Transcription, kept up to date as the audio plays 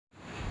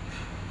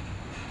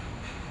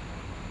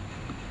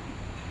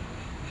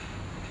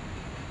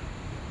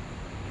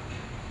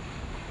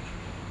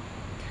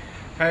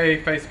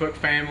Hey, Facebook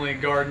family,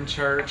 Garden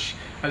Church.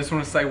 I just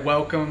want to say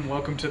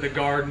welcome to the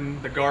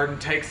Garden. The Garden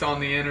takes on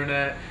the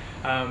internet.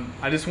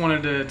 I just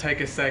wanted to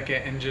take a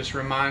second and just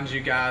remind you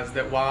guys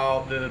that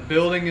while the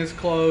building is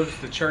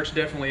closed, the church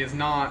definitely is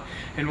not.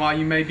 And while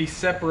you may be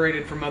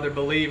separated from other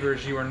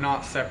believers, you are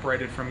not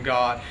separated from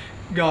God.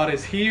 God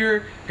is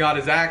here, God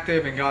is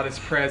active, and God is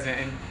present.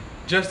 And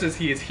just as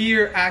He is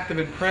here, active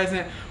and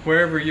present,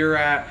 wherever you're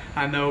at,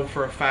 I know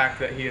for a fact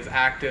that He is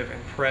active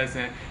and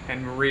present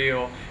and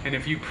real. And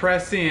if you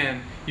press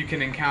in, you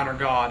can encounter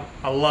God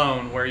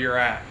alone where you're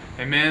at.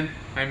 Amen?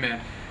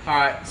 Amen. All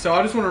right, so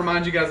I just want to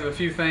remind you guys of a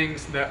few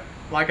things that,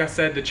 like I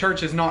said, the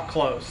church is not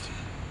closed.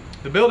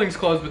 The building's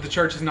closed, but the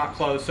church is not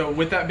closed. So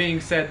with that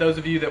being said, those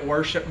of you that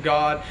worship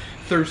God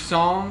through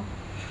song,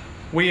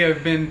 we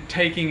have been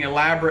taking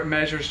elaborate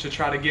measures to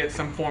try to get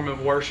some form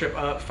of worship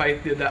up.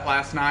 Faith did that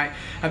last night.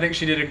 I think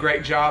she did a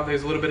great job.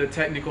 There's a little bit of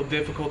technical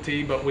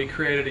difficulty, but we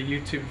created a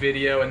YouTube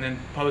video and then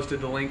posted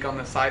the link on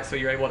the site so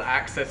you're able to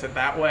access it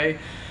that way.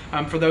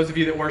 For those of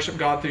you that worship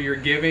God through your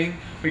giving,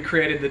 we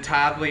created the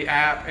Tithely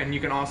app, and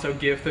you can also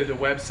give through the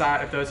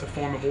website. If there's a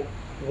form of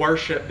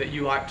worship that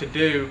you like to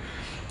do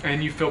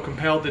and you feel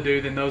compelled to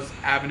do, then those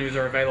avenues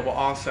are available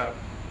also.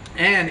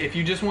 And if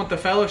you just want the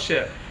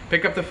fellowship,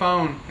 pick up the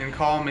phone and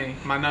call me.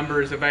 My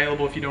number is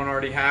available if you don't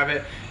already have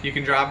it. You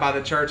can drive by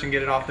the church and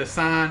get it off the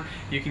sign.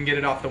 You can get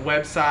it off the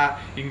website.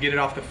 You can get it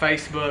off the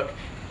Facebook.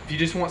 If you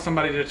just want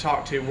somebody to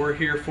talk to, we're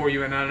here for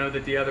you, and I know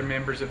that the other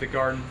members of the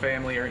Garden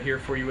family are here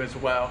for you as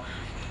well.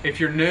 If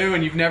you're new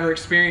and you've never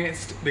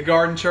experienced the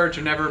Garden Church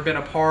or never been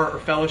a part or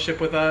fellowship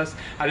with us,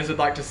 I just would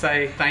like to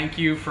say thank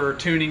you for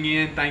tuning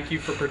in. Thank you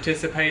for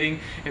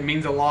participating. It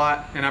means a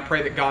lot, and I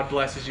pray that God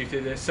blesses you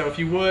through this. So if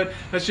you would,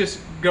 let's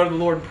just go to the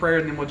Lord in prayer,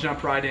 and then we'll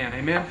jump right in.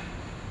 Amen?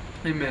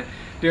 Amen.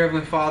 Dear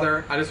Heavenly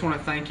Father, I just want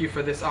to thank you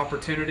for this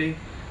opportunity.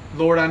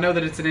 Lord, I know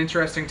that it's an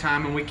interesting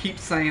time, and we keep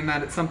saying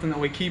that. It's something that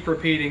we keep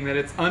repeating, that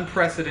it's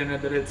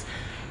unprecedented, that it's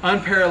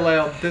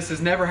unparalleled. This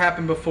has never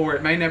happened before.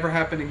 It may never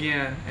happen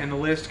again. And the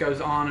list goes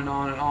on and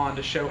on and on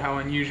to show how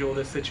unusual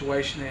this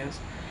situation is.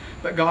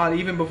 But God,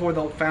 even before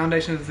the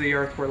foundations of the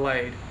earth were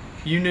laid,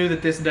 you knew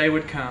that this day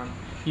would come.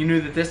 You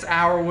knew that this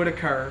hour would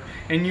occur.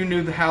 And you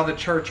knew how the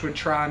church would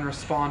try and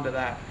respond to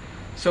that.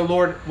 So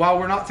Lord, while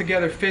we're not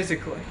together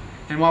physically,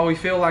 and while we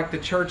feel like the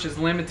church is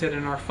limited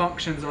and our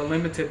functions are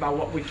limited by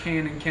what we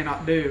can and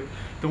cannot do,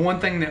 the one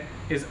thing that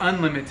is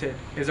unlimited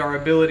is our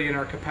ability and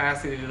our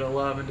capacity to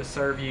love and to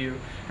serve you,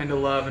 and to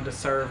love and to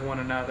serve one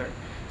another.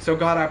 So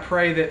God, I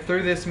pray that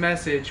through this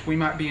message we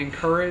might be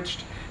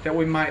encouraged, that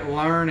we might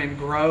learn and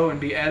grow and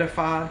be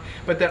edified,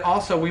 but that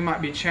also we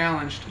might be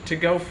challenged to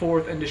go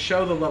forth and to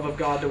show the love of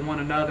God to one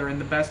another in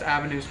the best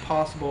avenues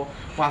possible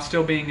while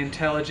still being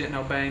intelligent and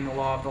obeying the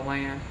law of the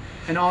land.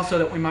 And also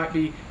that we might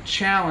be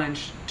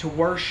challenged to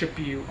worship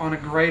you on a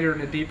greater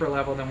and a deeper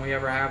level than we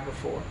ever have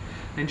before.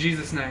 In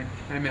Jesus' name,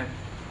 amen.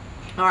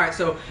 All right,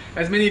 so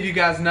as many of you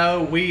guys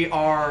know, we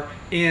are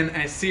in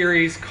a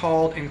series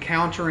called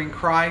Encountering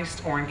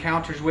Christ, or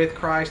Encounters with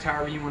Christ,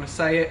 however you want to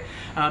say it.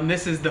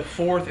 This is the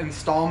fourth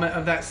installment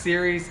of that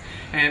series,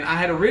 and I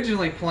had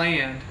originally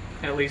planned,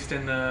 at least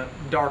in the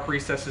dark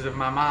recesses of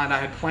my mind, I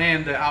had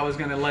planned that I was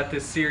going to let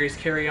this series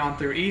carry on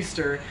through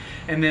Easter,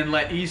 and then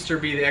let Easter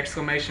be the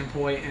exclamation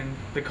point and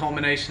the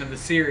culmination of the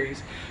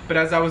series. But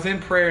as I was in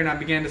prayer and I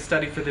began to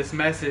study for this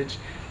message,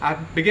 I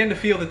began to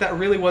feel that that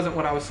really wasn't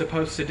what I was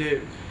supposed to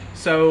do.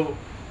 So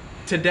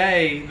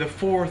today, the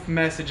fourth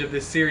message of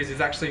this series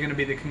is actually going to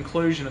be the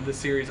conclusion of the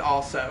series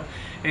also.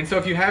 And so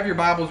if you have your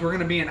Bibles, we're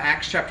going to be in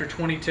Acts chapter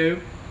 22.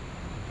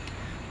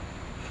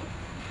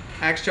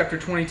 Acts chapter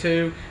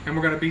 22, and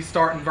we're going to be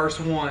starting verse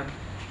 1.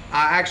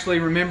 I actually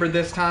remembered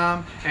this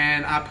time,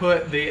 and I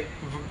put the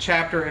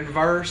chapter and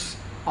verse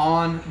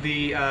on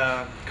the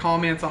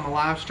comments on the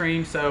live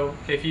stream. So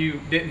if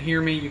you didn't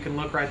hear me, you can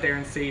look right there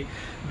and see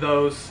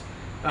those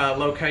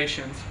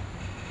locations.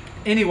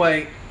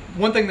 Anyway,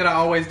 one thing that I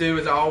always do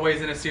is I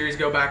always in a series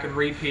go back and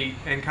repeat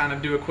and kind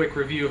of do a quick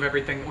review of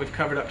everything that we've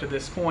covered up to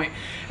this point.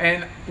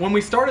 And when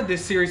we started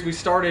this series, we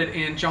started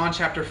in John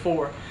chapter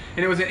 4.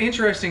 And it was an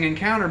interesting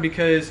encounter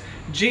because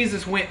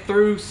Jesus went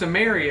through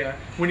Samaria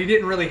when he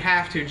didn't really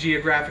have to,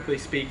 geographically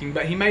speaking,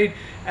 but he made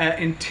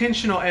an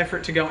intentional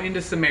effort to go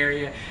into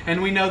Samaria.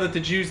 And we know that the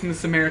Jews and the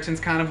Samaritans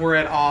kind of were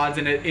at odds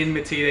and at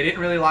enmity. They didn't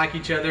really like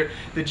each other.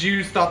 The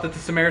Jews thought that the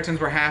Samaritans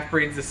were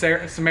half-breeds.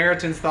 The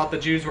Samaritans thought the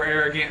Jews were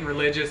arrogant and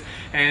religious,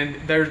 and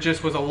there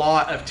just was a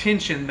lot of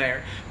tension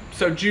there.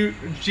 So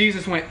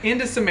Jesus went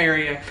into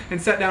Samaria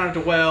and sat down at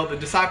the well. The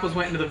disciples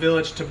went into the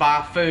village to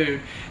buy food,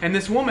 and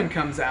this woman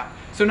comes out.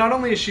 So not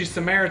only is she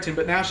Samaritan,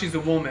 but now she's a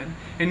woman.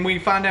 And we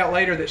find out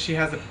later that she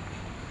has an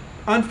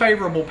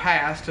unfavorable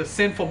past, a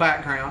sinful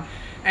background,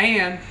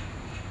 and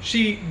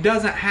she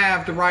doesn't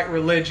have the right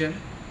religion.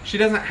 She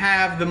doesn't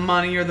have the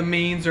money or the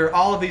means or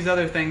all of these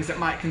other things that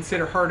might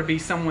consider her to be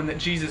someone that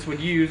Jesus would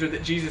use or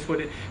that Jesus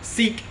would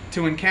seek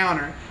to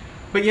encounter.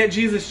 But yet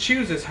Jesus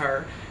chooses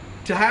her.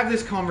 to have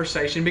this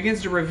conversation,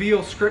 begins to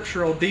reveal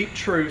scriptural deep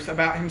truths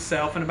about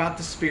himself and about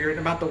the Spirit and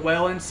about the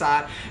well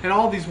inside and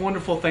all these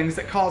wonderful things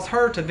that cause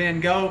her to then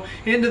go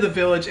into the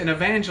village and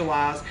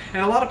evangelize.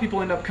 And a lot of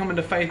people end up coming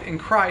to faith in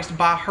Christ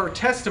by her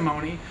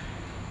testimony,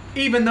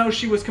 even though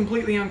she was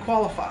completely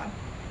unqualified.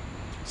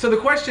 So the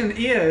question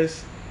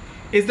is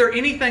there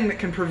anything that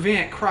can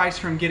prevent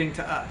Christ from getting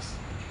to us?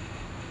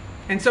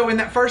 And so in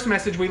that first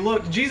message we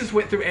looked, Jesus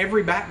went through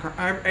every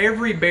background,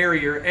 every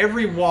barrier,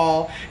 every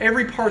wall,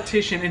 every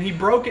partition, and he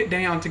broke it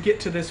down to get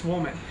to this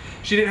woman.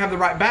 She didn't have the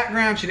right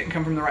background, she didn't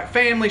come from the right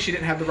family, she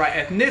didn't have the right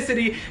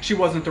ethnicity, she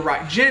wasn't the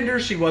right gender,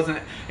 she wasn't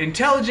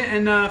intelligent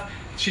enough,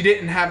 she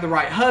didn't have the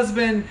right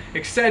husband,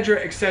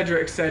 etc.,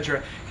 etc.,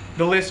 etc.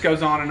 The list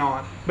goes on and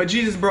on. But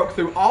Jesus broke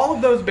through all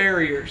of those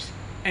barriers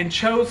and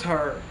chose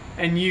her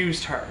and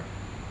used her.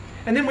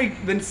 And then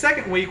the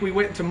second week we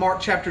went to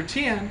Mark chapter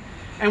 10,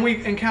 and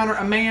we encounter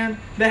a man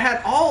that had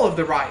all of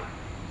the right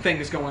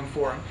things going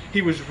for him.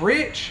 He was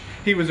rich,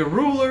 he was a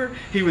ruler,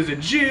 he was a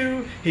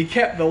Jew, he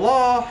kept the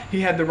law,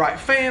 he had the right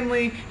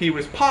family, he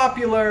was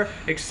popular,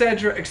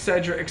 etc.,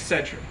 etc.,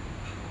 etc.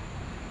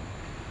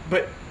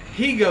 But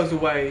he goes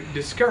away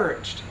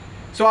discouraged.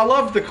 So I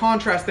love the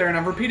contrast there, and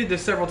I've repeated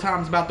this several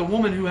times about the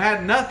woman who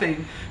had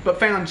nothing but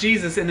found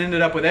Jesus and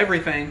ended up with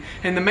everything,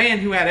 and the man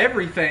who had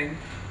everything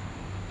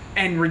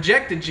and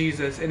rejected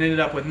Jesus and ended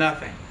up with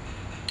nothing.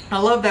 I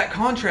love that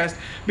contrast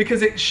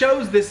because it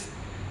shows this,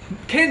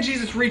 can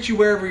Jesus reach you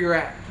wherever you're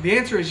at? The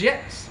answer is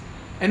yes.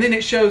 And then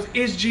it shows,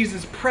 is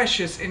Jesus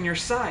precious in your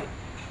sight?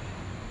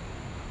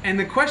 And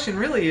the question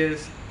really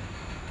is,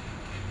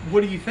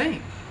 what do you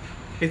think?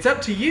 It's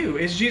up to you.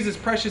 Is Jesus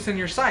precious in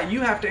your sight?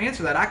 You have to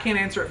answer that. I can't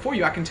answer it for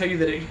you. I can tell you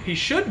that he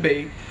should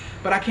be,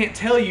 but I can't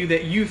tell you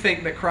that you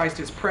think that Christ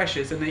is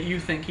precious and that you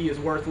think he is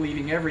worth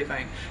leaving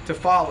everything to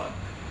follow.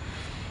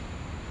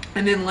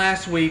 And then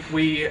last week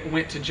we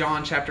went to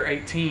John chapter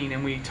 18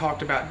 and we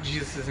talked about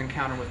Jesus'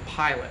 encounter with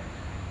Pilate.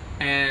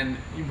 And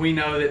we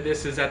know that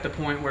this is at the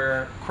point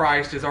where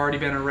Christ has already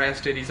been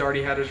arrested. He's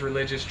already had his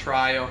religious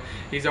trial.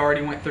 He's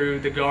already went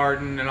through the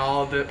garden and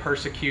all of the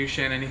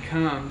persecution, and he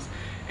comes.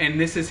 And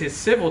this is his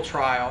civil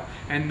trial,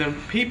 and the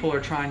people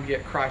are trying to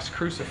get Christ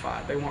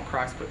crucified. They want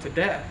Christ put to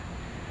death.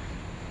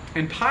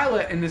 And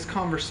Pilate, in this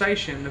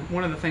conversation,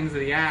 one of the things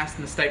that he asked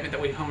in the statement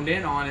that we honed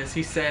in on is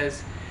he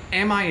says,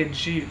 "Am I a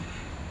Jew?"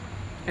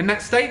 And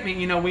that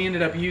statement, we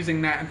ended up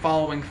using that and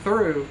following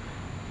through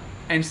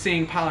and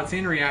seeing Pilate's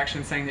in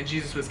reaction saying that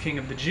Jesus was king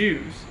of the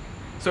Jews.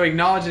 So he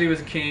acknowledged that he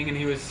was a king and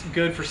he was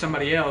good for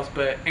somebody else,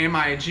 but am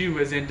I a Jew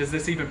as in, does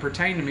this even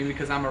pertain to me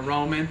because I'm a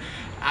Roman?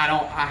 I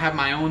have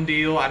my own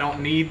deal. I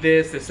don't need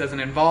this. This doesn't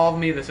involve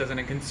me. This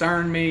doesn't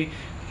concern me.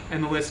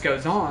 And the list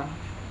goes on.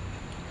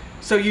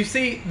 So you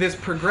see this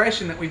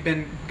progression that we've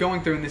been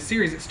going through in this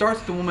series. It starts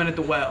with the woman at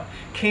the well.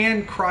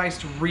 Can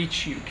Christ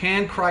reach you?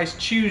 Can Christ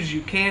choose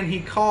you? Can he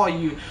call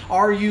you?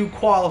 Are you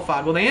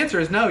qualified? Well, the answer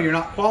is no, you're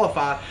not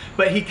qualified.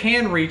 But he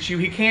can reach you.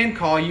 He can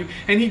call you.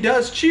 And he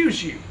does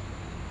choose you.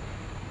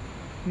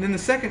 And then the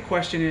second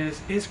question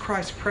is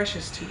Christ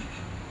precious to you?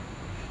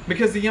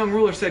 Because the young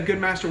ruler said,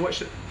 "Good master, what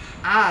should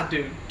I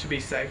do to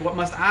be saved? What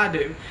must I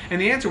do?" And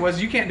the answer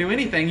was, you can't do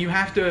anything. You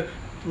have to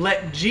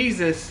let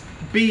Jesus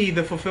be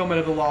the fulfillment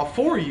of the law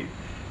for you.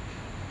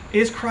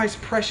 Is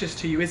Christ precious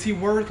to you? Is he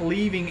worth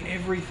leaving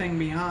everything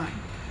behind?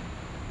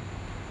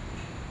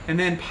 And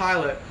then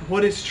Pilate,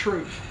 what is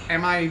truth?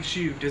 Am I a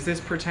Jew? Does this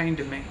pertain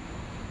to me?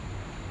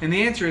 And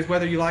the answer is,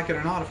 whether you like it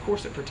or not, of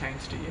course it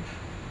pertains to you.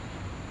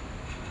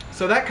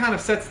 So that kind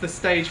of sets the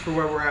stage for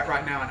where we're at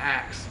right now in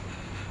Acts.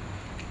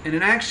 And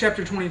in Acts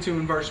chapter 22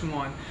 and verse 1, I'm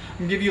going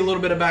to give you a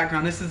little bit of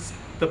background. This is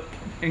the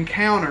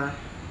encounter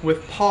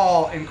with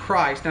Paul and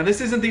Christ. Now,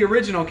 this isn't the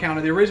original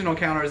encounter. The original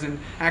encounter is in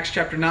Acts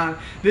chapter 9.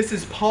 This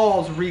is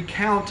Paul's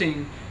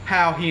recounting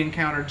how he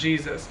encountered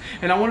Jesus.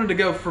 And I wanted to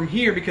go from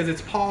here because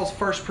it's Paul's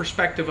first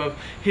perspective of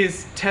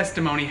his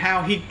testimony,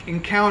 how he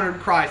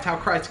encountered Christ, how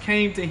Christ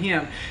came to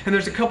him. And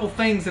there's a couple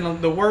things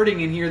in the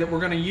wording in here that we're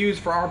going to use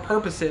for our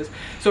purposes.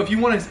 So if you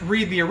want to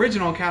read the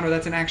original encounter,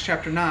 that's in Acts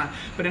chapter 9.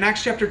 But in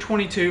Acts chapter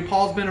 22,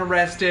 Paul's been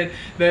arrested.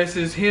 This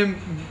is him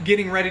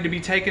getting ready to be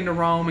taken to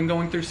Rome and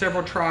going through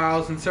several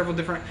trials and several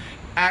different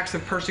acts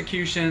of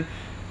persecution.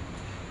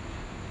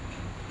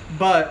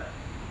 But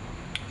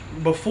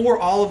before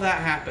all of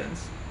that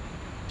happens,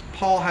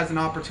 Paul has an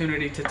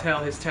opportunity to tell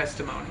his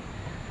testimony.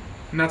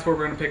 And that's where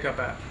we're going to pick up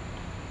at.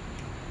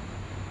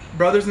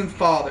 "Brothers and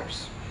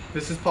fathers,"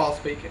 this is Paul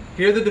speaking,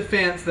 "hear the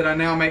defense that I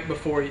now make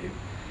before you."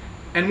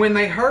 And when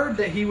they heard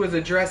that he was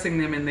addressing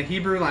them in the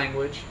Hebrew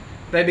language,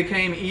 they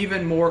became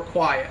even more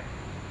quiet.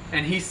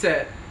 And he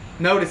said,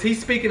 notice he's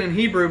speaking in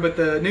Hebrew, but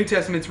the New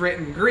Testament's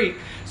written in Greek.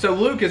 So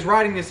Luke is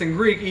writing this in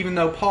Greek, even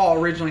though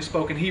Paul originally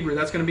spoke in Hebrew.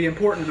 That's going to be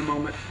important in a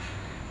moment.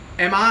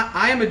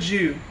 I am a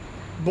Jew,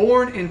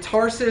 born in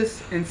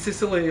Tarsus in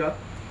Cilicia,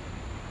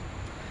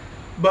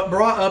 but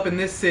brought up in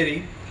this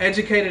city,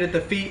 educated at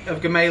the feet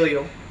of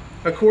Gamaliel,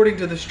 according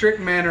to the strict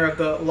manner of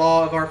the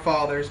law of our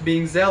fathers,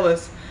 being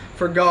zealous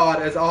for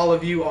God as all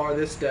of you are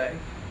this day.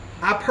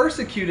 I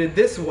persecuted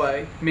this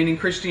way, meaning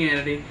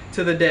Christianity,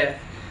 to the death,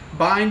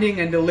 binding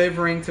and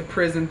delivering to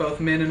prison both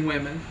men and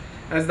women,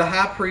 as the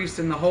high priest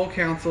and the whole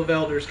council of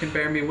elders can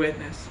bear me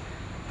witness.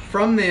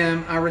 From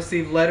them I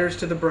received letters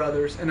to the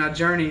brothers, and I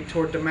journeyed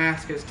toward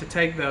Damascus to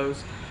take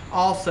those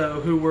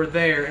also who were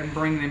there and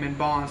bring them in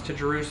bonds to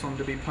Jerusalem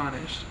to be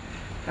punished.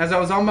 As I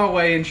was on my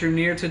way and drew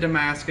near to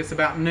Damascus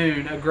about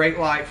noon, a great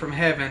light from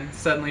heaven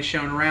suddenly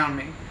shone around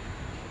me.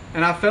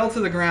 And I fell to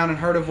the ground and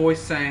heard a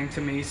voice saying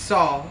to me,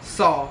 Saul,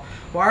 Saul,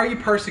 why are you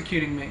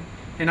persecuting me?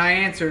 And I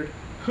answered,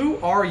 Who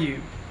are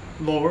you,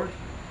 Lord?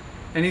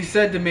 And he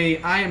said to me,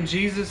 I am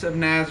Jesus of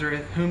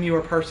Nazareth, whom you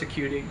are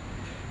persecuting.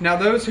 Now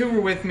those who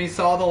were with me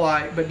saw the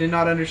light, but did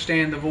not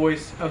understand the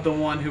voice of the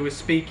one who was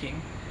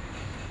speaking.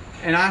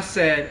 And I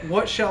said,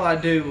 What shall I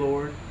do,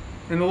 Lord?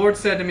 And the Lord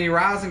said to me,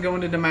 Rise and go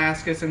into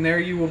Damascus, and there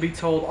you will be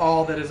told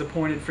all that is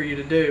appointed for you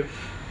to do.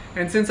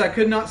 And since I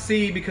could not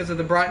see because of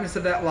the brightness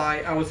of that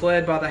light, I was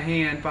led by the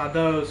hand by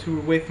those who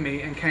were with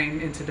me and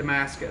came into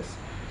Damascus.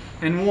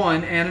 And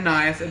one,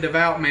 Ananias, a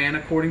devout man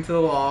according to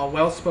the law,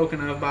 well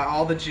spoken of by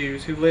all the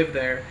Jews who lived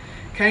there,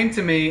 came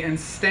to me and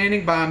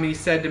standing by me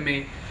said to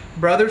me,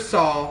 Brother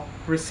Saul,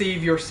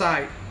 receive your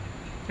sight.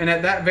 And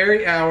at that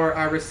very hour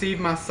I received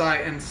my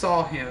sight and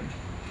saw him.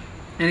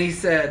 And he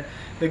said,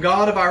 The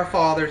God of our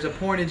fathers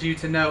appointed you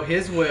to know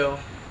his will,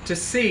 to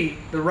see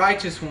the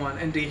righteous one,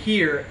 and to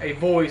hear a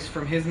voice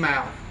from his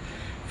mouth.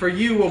 For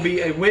you will be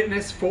a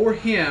witness for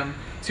him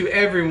to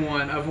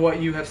everyone of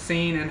what you have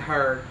seen and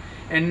heard.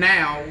 And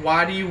now,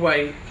 why do you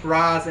wait?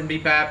 Rise and be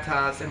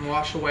baptized and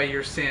wash away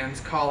your sins,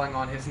 calling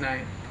on his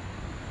name.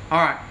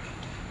 All right.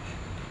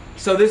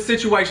 So this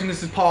situation,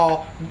 this is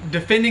Paul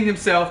defending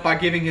himself by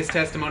giving his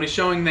testimony,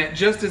 showing that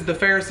just as the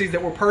Pharisees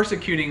that were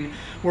persecuting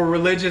were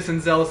religious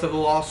and zealous of the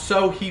law,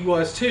 so he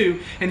was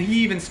too. And he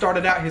even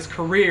started out his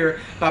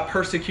career by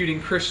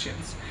persecuting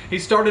Christians. He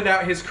started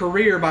out his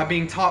career by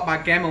being taught by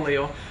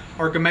Gamaliel,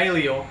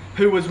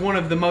 who was one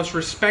of the most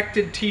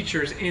respected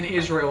teachers in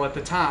Israel at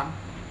the time.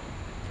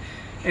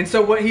 And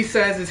so what he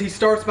says is he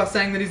starts by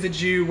saying that he's a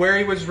Jew, where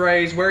he was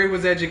raised, where he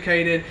was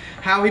educated,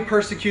 how he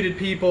persecuted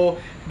people,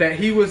 that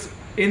he was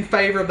in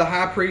favor of the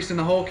high priest and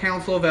the whole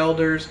council of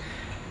elders,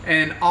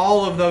 and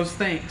all of those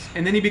things.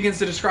 And then he begins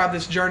to describe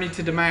this journey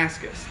to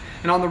Damascus.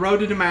 And on the road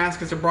to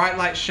Damascus, a bright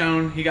light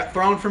shone. He got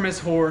thrown from his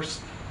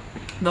horse.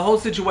 The whole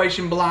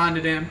situation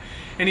blinded him.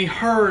 And he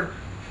heard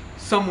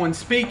someone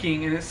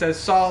speaking, and it says,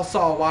 Saul,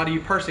 Saul, why do you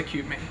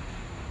persecute me?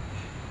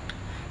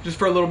 Just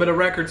for a little bit of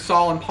record,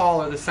 Saul and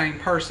Paul are the same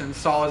person.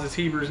 Saul is his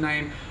Hebrew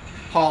name.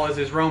 Paul is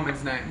his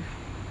Roman name.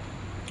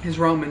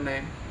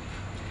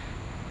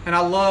 And I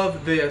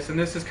love this, and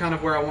this is kind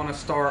of where I want to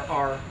start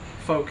our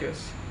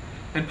focus.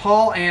 And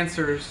Paul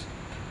answers,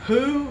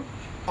 Who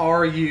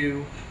are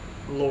you,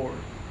 Lord?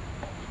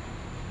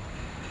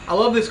 I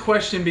love this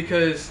question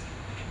because,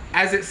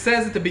 as it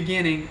says at the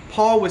beginning,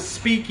 Paul was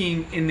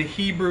speaking in the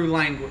Hebrew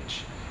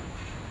language.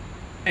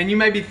 And you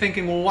may be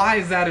thinking, well, why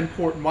is that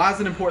important? Why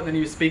is it important that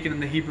he was speaking in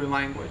the Hebrew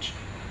language?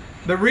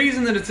 The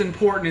reason that it's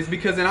important is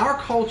because in our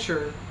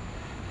culture,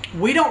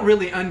 we don't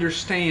really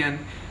understand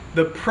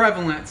the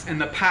prevalence and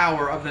the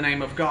power of the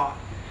name of God.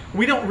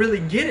 We don't really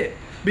get it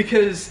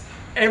because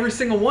every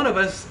single one of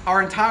us,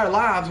 our entire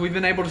lives, we've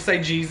been able to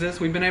say Jesus,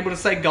 we've been able to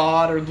say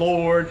God or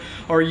Lord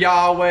or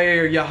Yahweh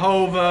or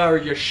Jehovah or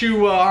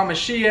Yeshua or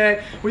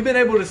Mashiach. We've been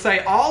able to say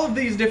all of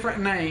these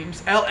different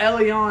names, El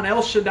Elyon,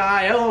 El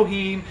Shaddai,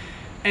 Elohim,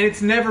 and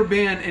it's never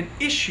been an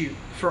issue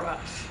for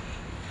us.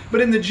 But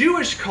in the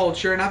Jewish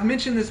culture, and I've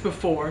mentioned this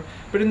before,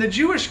 but in the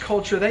Jewish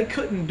culture, they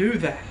couldn't do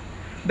that.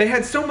 They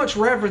had so much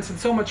reverence and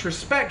so much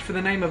respect for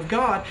the name of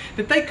God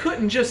that they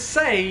couldn't just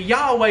say,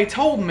 Yahweh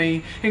told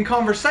me in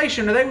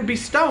conversation, or they would be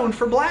stoned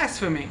for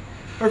blasphemy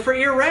or for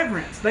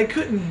irreverence. They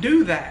couldn't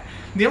do that.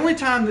 The only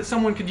time that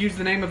someone could use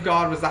the name of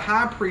God was the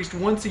high priest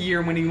once a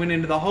year when he went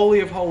into the Holy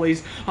of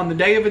Holies on the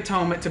Day of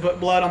Atonement to put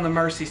blood on the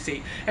mercy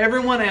seat.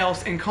 Everyone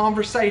else in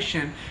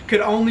conversation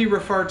could only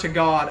refer to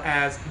God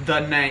as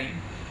the name.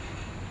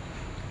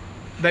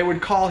 They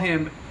would call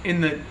him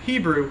in the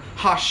Hebrew,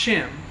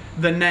 Hashem,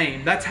 the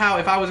name. That's how,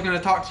 if I was going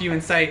to talk to you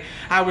and say,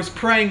 I was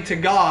praying to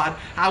God,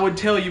 I would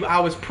tell you I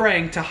was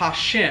praying to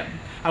Hashem.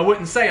 I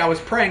wouldn't say I was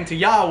praying to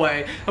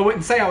Yahweh. I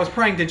wouldn't say I was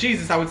praying to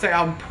Jesus. I would say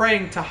I'm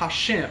praying to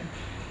Hashem.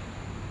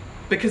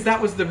 Because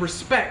that was the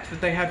respect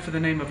that they had for the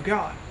name of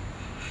God.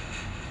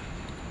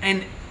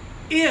 And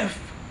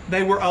if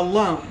they were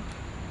alone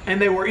and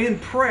they were in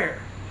prayer,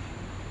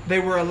 they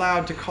were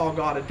allowed to call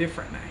God a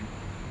different name.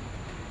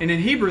 And in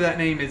Hebrew that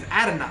name is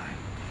Adonai,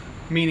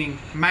 meaning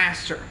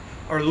master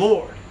or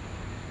Lord.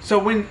 So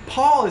when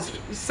Paul is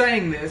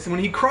saying this, when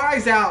he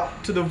cries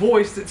out to the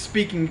voice that's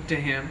speaking to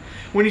him,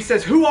 when he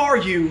says, Who are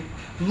you,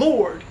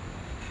 Lord?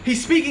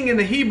 He's speaking in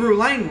the Hebrew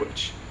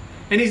language.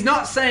 And he's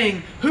not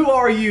saying, Who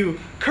are you,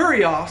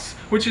 Kurios,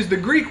 which is the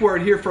Greek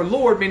word here for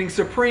Lord, meaning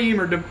supreme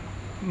or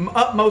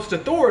utmost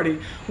authority.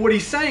 What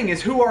he's saying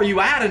is, Who are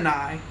you,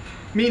 Adonai?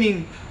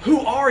 Meaning, who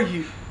are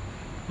you,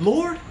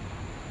 Lord?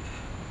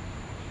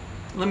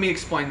 Let me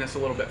explain this a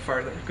little bit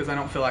further because I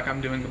don't feel like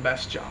I'm doing the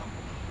best job.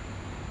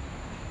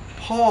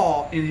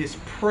 Paul, in his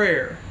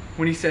prayer,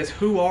 when he says,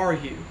 Who are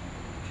you?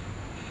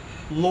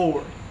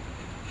 Lord.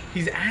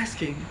 He's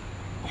asking,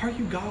 are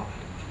you God?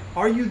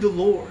 Are you the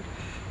Lord?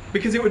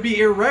 Because it would be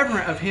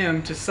irreverent of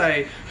him to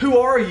say, who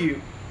are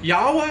you?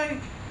 Yahweh?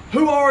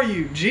 Who are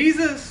you?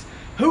 Jesus?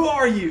 Who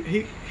are you?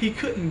 He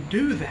couldn't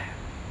do that.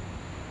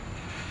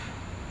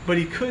 But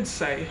he could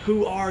say,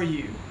 who are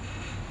you?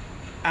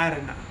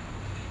 Adonai.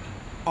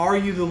 Are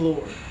you the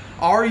Lord?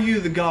 Are you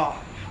the God?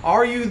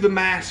 Are you the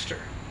Master?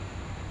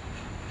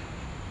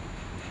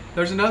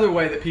 There's another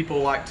way that people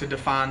like to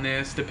define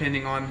this,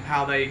 depending on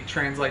how they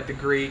translate the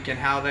Greek and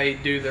how they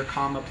do their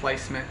comma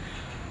placement,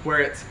 where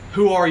it's,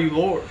 who are you,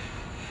 Lord?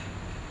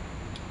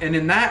 And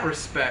in that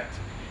respect,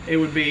 it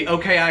would be,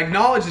 okay, I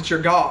acknowledge that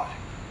you're God,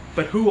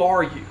 but who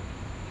are you?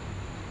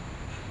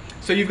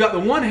 So you've got the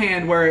one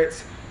hand where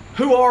it's,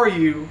 who are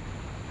you,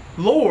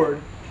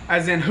 Lord?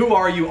 As in, who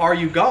are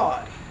you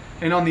God?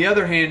 And on the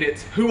other hand,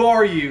 it's, who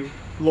are you,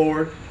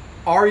 Lord?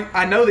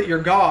 I know that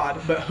you're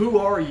God, but who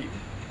are you?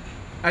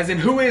 As in,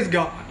 who is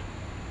God?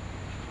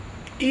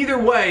 Either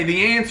way,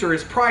 the answer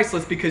is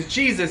priceless because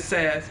Jesus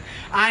says,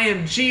 I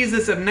am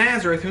Jesus of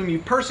Nazareth whom you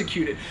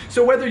persecuted.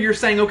 So whether you're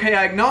saying, okay,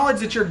 I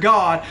acknowledge that you're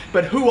God,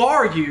 but who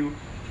are you?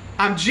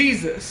 I'm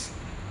Jesus.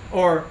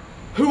 Or,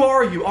 who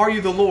are you? Are you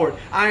the Lord?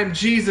 I am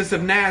Jesus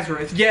of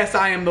Nazareth. Yes,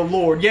 I am the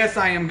Lord. Yes,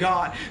 I am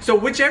God. So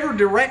whichever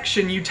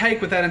direction you take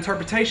with that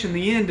interpretation,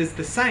 the end is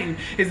the same,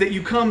 is that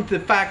you come to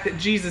the fact that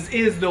Jesus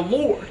is the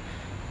Lord.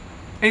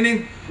 And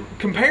in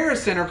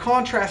comparison or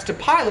contrast to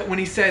Pilate, when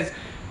he says,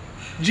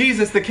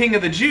 Jesus, the King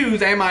of the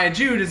Jews, am I a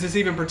Jew? Does this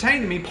even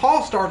pertain to me?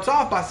 Paul starts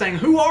off by saying,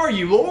 who are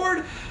you,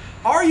 Lord?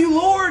 Are you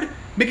Lord?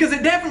 Because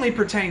it definitely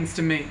pertains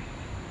to me.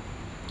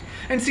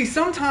 And see,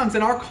 sometimes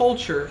in our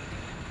culture,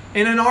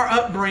 and in our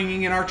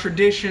upbringing, in our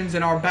traditions,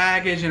 in our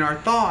baggage, in our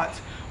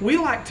thoughts, we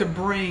like to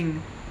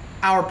bring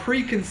our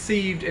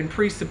preconceived and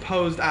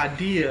presupposed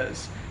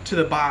ideas to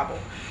the Bible.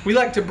 We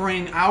like to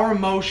bring our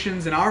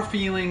emotions and our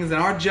feelings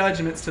and our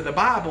judgments to the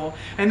Bible,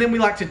 and then we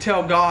like to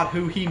tell God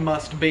who He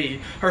must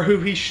be or who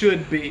He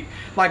should be.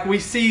 Like we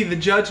see the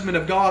judgment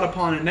of God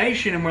upon a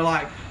nation and we're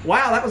like,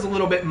 wow, that was a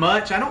little bit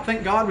much. I don't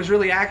think God was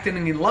really acting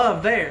in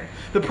love there.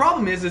 The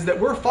problem is that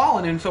we're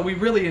fallen, and so we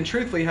really and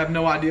truthfully have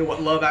no idea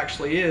what love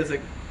actually is,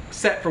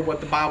 except for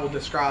what the Bible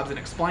describes and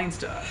explains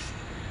to us.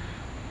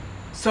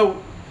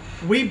 So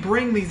we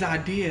bring these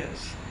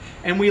ideas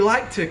and we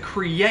like to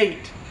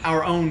create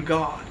our own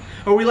God.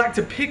 Or we like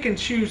to pick and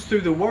choose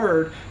through the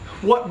Word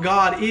what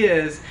God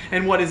is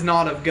and what is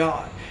not of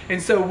God.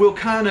 And so we'll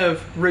kind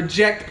of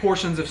reject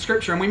portions of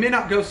Scripture. And we may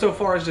not go so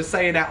far as to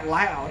say it out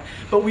loud,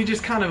 but we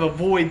just kind of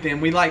avoid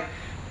them. We like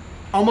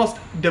almost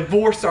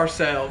divorce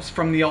ourselves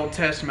from the Old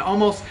Testament,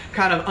 almost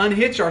kind of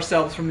unhitch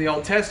ourselves from the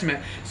Old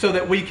Testament so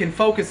that we can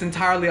focus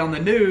entirely on the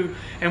New.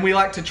 And we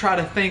like to try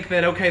to think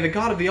that, okay, the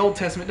God of the Old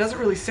Testament doesn't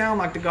really sound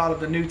like the God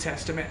of the New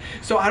Testament.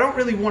 So I don't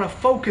really want to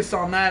focus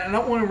on that. I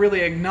don't want to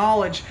really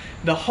acknowledge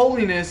the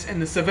holiness and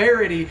the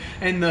severity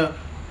and the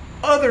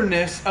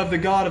otherness of the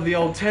God of the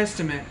Old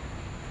Testament.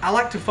 I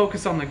like to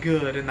focus on the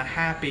good and the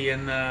happy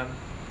and the,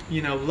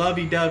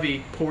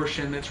 lovey-dovey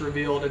portion that's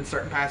revealed in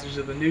certain passages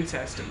of the New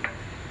Testament.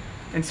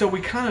 And so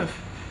we kind of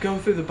go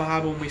through the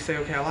Bible and we say,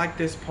 okay, I like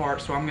this part,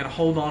 so I'm going to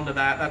hold on to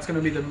that. That's going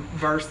to be the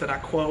verse that I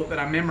quote, that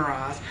I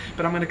memorize.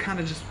 But I'm going to kind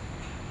of just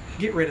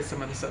get rid of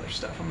some of this other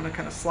stuff. I'm going to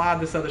kind of slide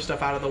this other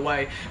stuff out of the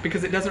way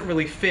because it doesn't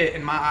really fit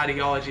in my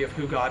ideology of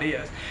who God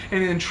is.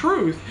 And in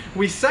truth,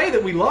 we say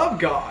that we love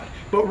God,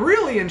 but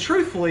really and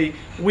truthfully,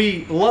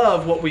 we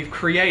love what we've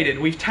created.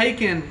 We've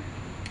taken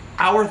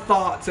our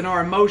thoughts and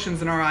our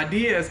emotions and our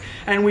ideas,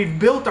 and we've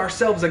built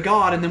ourselves a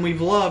God, and then we've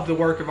loved the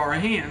work of our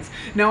hands.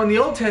 Now in the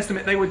Old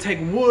Testament, they would take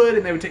wood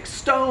and they would take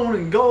stone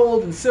and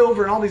gold and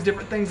silver and all these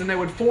different things, and they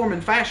would form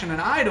and fashion an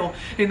idol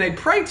and they'd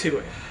pray to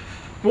it.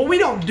 Well, we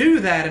don't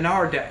do that in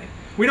our day.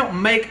 We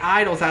don't make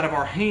idols out of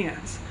our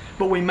hands,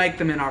 but we make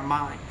them in our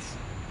minds.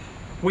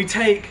 We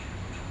take,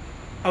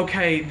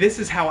 okay, this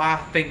is how I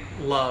think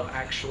love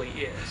actually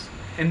is,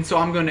 and so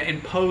I'm going to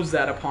impose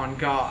that upon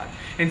God.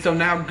 And so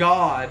now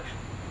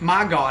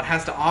my God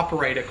has to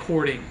operate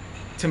according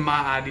to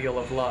my ideal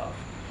of love.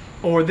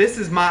 Or this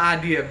is my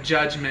idea of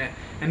judgment,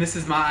 and this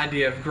is my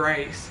idea of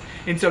grace.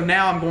 And so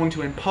now I'm going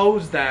to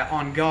impose that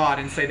on God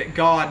and say that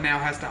God now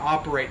has to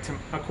operate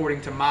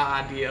according to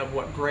my idea of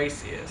what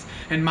grace is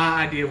and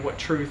my idea of what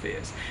truth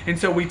is. And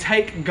so we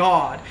take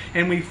God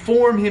and we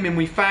form Him and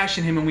we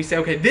fashion Him and we say,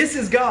 okay, this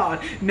is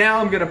God. Now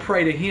I'm going to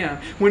pray to Him.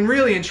 When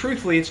really and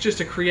truthfully, it's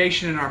just a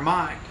creation in our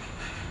mind.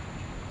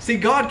 See,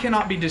 God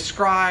cannot be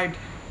described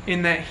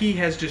in that He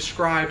has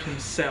described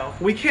Himself.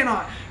 We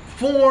cannot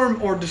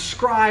form or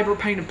describe or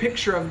paint a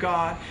picture of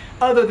God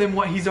other than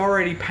what He's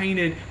already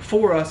painted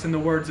for us in the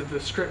words of the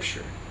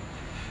Scripture.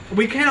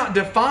 We cannot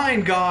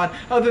define God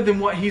other than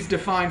what He's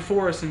defined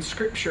for us in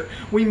Scripture.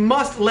 We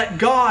must let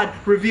God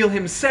reveal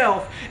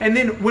Himself, and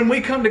then when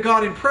we come to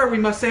God in prayer, we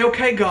must say,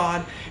 okay,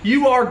 God,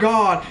 You are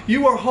God,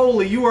 You are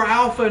holy, You are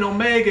Alpha and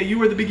Omega,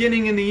 You are the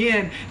beginning and the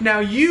end. Now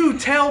You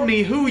tell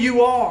me who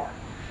You are,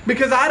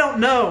 because I don't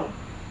know.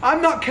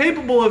 I'm not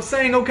capable of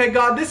saying, okay,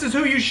 God, this is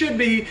who you should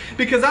be,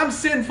 because I'm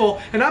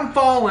sinful and I'm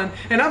fallen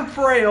and I'm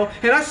frail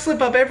and I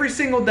slip up every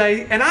single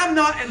day and I'm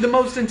not the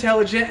most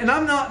intelligent and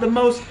I'm not the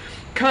most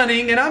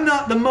cunning and I'm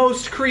not the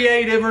most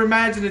creative or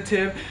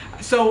imaginative.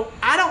 So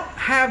I don't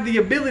have the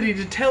ability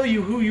to tell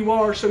you who you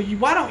are. So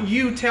why don't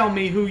you tell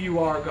me who you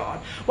are, God?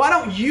 Why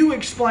don't you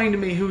explain to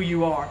me who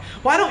you are?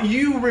 Why don't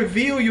you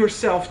reveal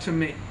yourself to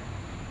me?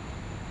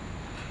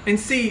 And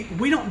see,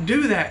 we don't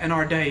do that in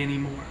our day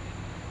anymore.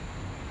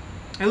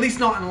 At least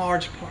not in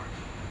large part.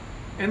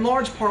 In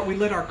large part, we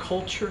let our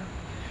culture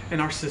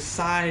and our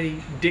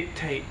society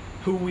dictate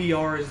who we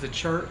are as the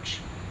church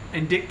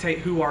and dictate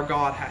who our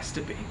God has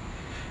to be.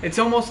 It's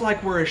almost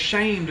like we're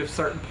ashamed of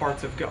certain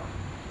parts of God.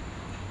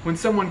 When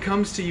someone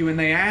comes to you and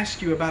they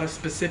ask you about a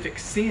specific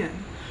sin,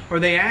 or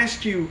they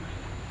ask you,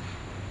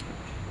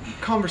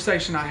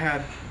 conversation I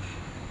had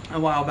a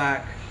while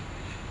back,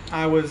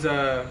 I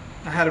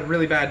had a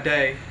really bad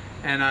day,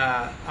 and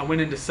I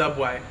went into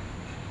Subway,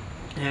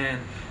 and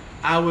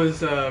I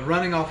was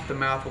running off the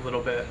mouth a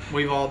little bit.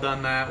 We've all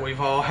done that.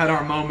 We've all had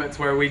our moments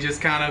where we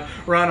just kind of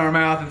run our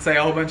mouth and say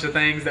a whole bunch of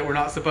things that we're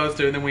not supposed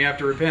to, and then we have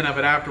to repent of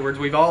it afterwards.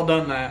 We've all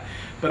done that.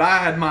 But I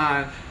had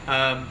mine.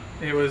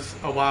 It was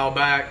a while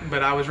back,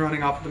 but I was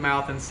running off the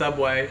mouth in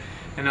Subway,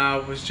 and I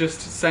was just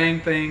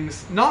saying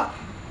things, not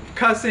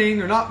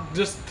cussing or not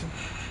just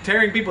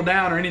tearing people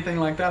down or anything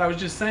like that. I was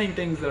just saying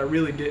things that I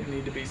really didn't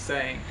need to be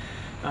saying.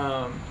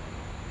 And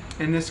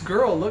this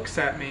girl looks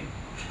at me,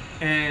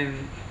 and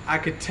I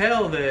could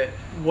tell that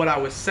what I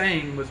was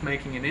saying was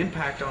making an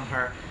impact on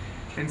her.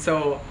 And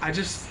so I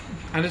just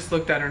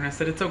looked at her and I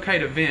said, it's okay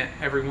to vent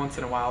every once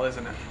in a while,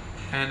 isn't it?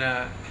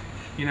 And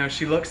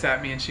she looks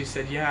at me and she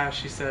said, yeah,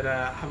 she said,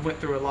 I went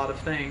through a lot of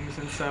things.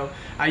 And so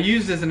I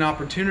used it as an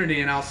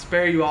opportunity, and I'll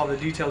spare you all the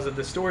details of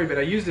the story, but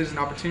I used it as an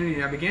opportunity,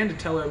 and I began to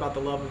tell her about the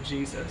love of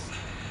Jesus.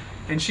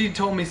 And she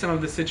told me some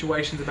of the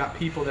situations about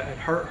people that had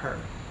hurt her.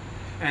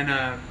 And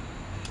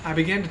I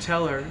began to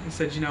tell her and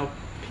said,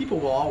 people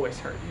will always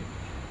hurt you.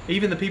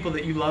 Even the people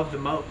that you love the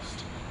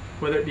most,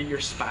 whether it be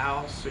your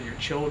spouse or your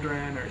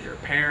children or your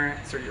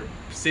parents or your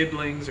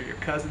siblings or your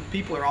cousins,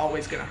 people are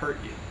always going to hurt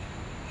you.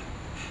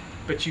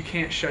 But you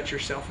can't shut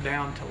yourself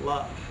down to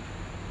love.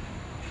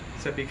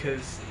 So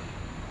because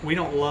we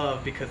don't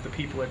love because the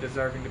people are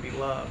deserving to be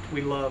loved.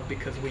 We love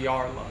because we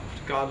are loved.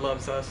 God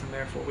loves us, and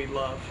therefore we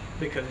love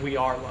because we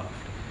are loved.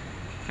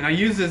 And I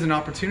used it as an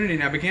opportunity,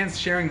 and I began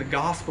sharing the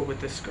gospel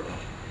with this girl.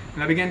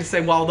 And I began to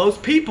say, while those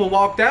people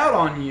walked out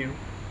on you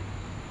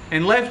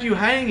and left you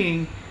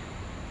hanging,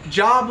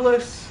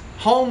 jobless,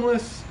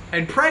 homeless,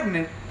 and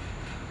pregnant,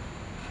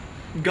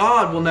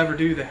 God will never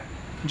do that.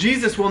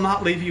 Jesus will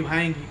not leave you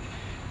hanging.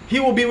 He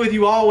will be with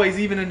you always,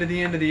 even into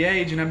the end of the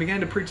age. And I began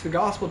to preach the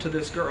gospel to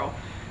this girl.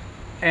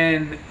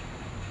 And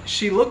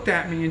she looked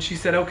at me and she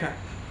said, okay.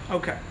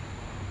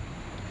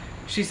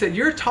 She said,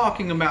 you're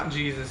talking about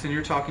Jesus and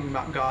you're talking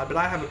about God, but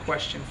I have a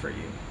question for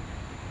you.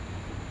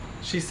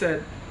 She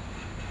said,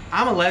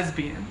 I'm a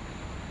lesbian.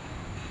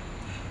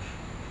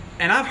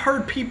 And I've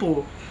heard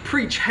people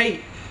preach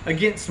hate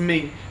against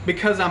me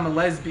because I'm a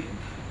lesbian.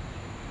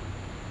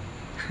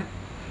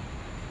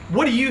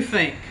 What do you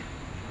think,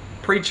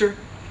 preacher?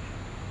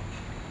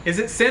 Is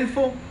it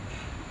sinful?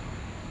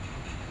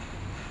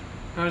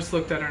 I just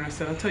looked at her and I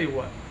said, I'll tell you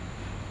what.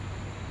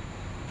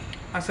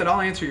 I said,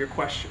 I'll answer your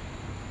question.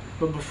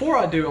 But before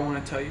I do, I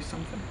want to tell you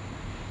something.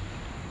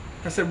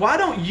 I said, why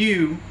don't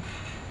you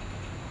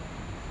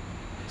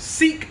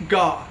seek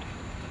God,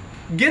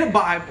 get a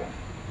Bible,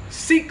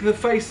 seek the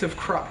face of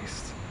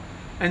Christ,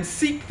 and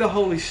seek the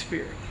Holy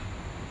Spirit,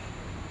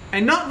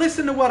 and not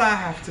listen to what I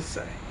have to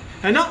say,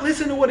 and not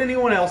listen to what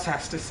anyone else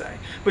has to say,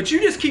 but you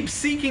just keep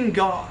seeking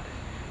God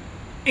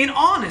in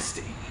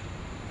honesty,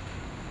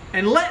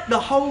 and let the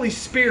Holy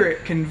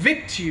Spirit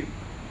convict you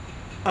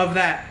of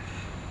that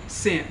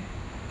sin.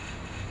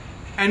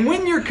 And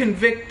when you're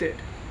convicted,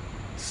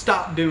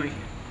 stop doing it.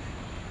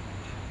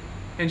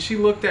 And she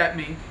looked at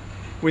me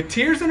with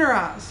tears in her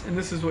eyes, and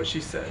this is what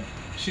she said.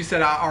 She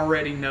said, I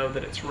already know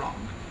that it's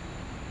wrong.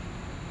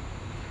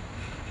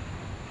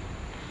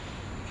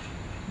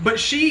 But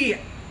she,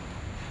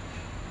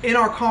 in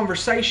our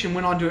conversation,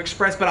 went on to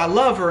express, but I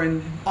love her,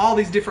 and all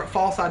these different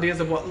false ideas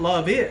of what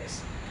love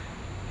is.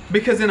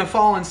 Because in a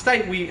fallen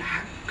state, we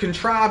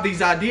contrive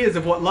these ideas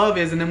of what love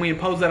is, and then we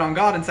impose that on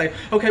God and say,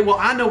 okay, well,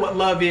 I know what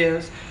love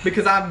is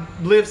because I've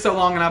lived so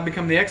long and I've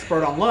become the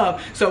expert on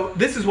love. So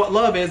this is what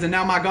love is, and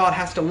now my God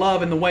has to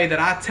love in the way that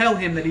I tell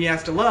him that he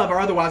has to love, or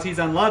otherwise he's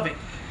unloving.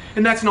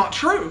 And that's not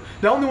true.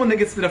 The only one that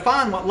gets to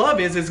define what love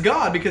is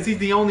God, because he's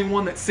the only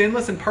one that's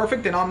sinless and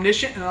perfect and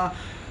omniscient and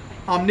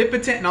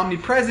omnipotent and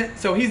omnipresent.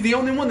 So he's the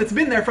only one that's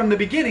been there from the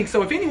beginning.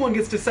 So if anyone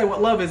gets to say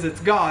what love is, it's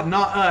God,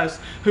 not us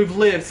who've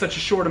lived such a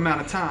short amount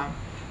of time.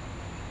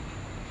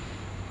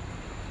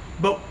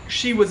 But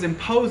she was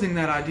imposing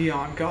that idea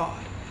on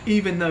God,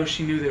 even though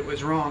she knew that it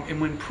was wrong. And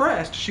when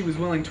pressed, she was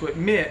willing to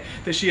admit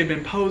that she had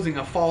been posing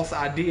a false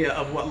idea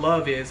of what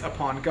love is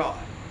upon God.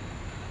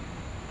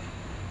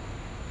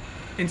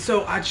 And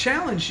so I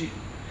challenge you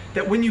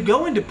that when you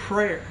go into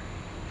prayer,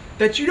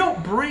 that you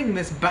don't bring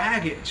this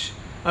baggage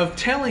of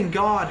telling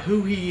God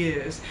who He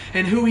is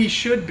and who He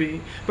should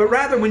be, but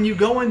rather when you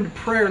go into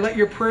prayer, let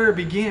your prayer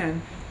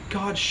begin,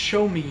 God,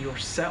 show me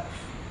yourself.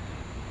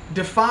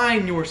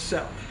 Define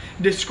yourself.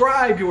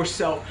 Describe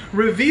yourself.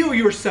 Reveal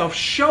yourself.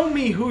 Show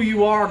me who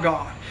you are,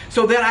 God,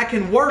 so that I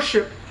can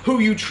worship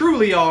who you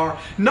truly are,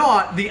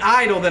 not the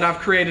idol that I've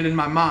created in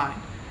my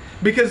mind.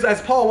 Because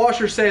as Paul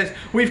Washer says,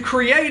 we've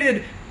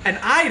created an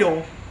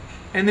idol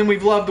and then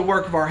we've loved the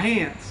work of our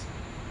hands.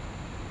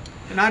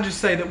 And I just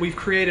say that we've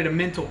created a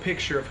mental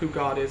picture of who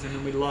God is, and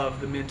then we love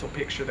the mental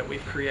picture that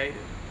we've created.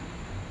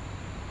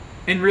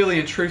 And really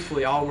and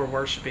truthfully, all we're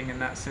worshiping in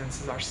that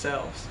sense is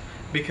ourselves.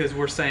 Because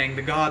we're saying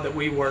the God that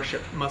we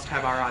worship must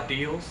have our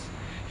ideals.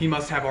 He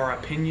must have our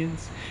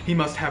opinions. He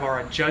must have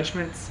our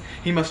judgments.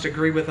 He must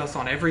agree with us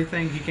on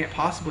everything. He can't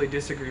possibly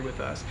disagree with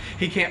us.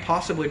 He can't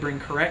possibly bring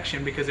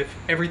correction, because if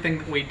everything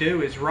that we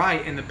do is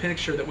right and the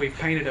picture that we've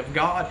painted of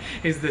God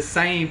is the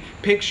same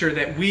picture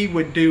that we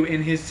would do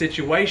in His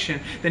situation,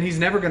 then He's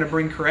never going to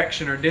bring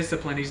correction or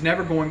discipline. He's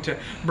never going to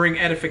bring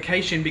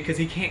edification, because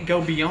He can't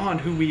go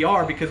beyond who we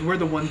are, because we're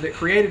the ones that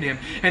created Him.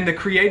 And the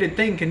created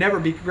thing can never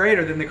be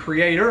greater than the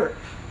Creator.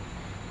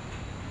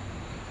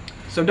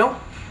 So don't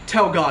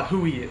tell God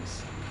who He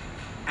is.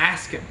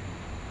 Ask Him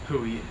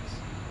who He is.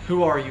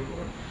 Who are you,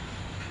 Lord?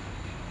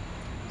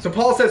 So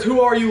Paul says,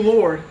 who are you,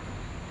 Lord?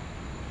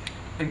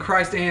 And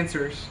Christ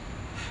answers.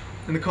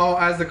 And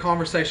as the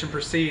conversation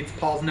proceeds,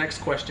 Paul's next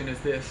question is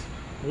this: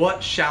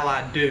 what shall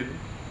I do,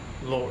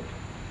 Lord?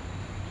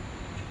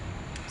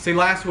 See,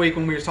 last week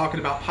when we were talking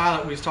about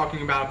Pilate, we was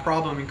talking about a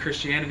problem in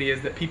Christianity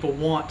is that people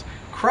want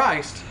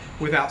Christ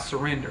without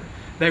surrender.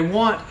 They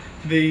want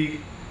the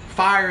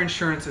fire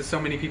insurance, as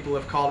so many people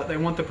have called it. They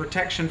want the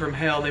protection from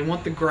hell. They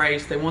want the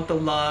grace. They want the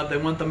love. They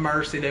want the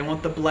mercy. They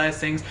want the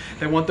blessings.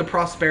 They want the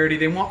prosperity.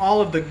 They want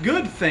all of the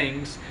good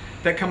things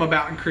that come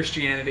about in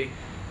Christianity.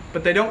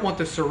 But they don't want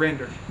the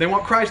surrender. They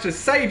want Christ as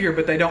Savior,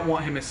 but they don't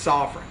want Him as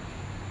sovereign.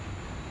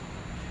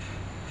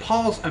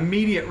 Paul's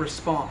immediate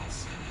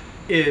response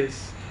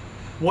is,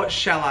 what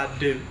shall I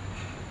do,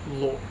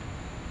 Lord?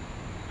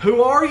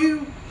 Who are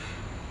you?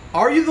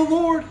 Are you the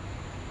Lord?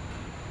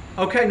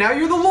 Okay, now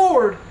you're the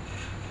Lord.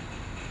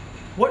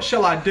 What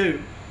shall I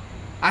do?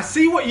 I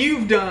see what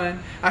you've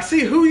done. I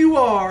see who you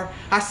are.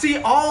 I see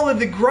all of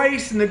the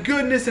grace and the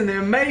goodness and the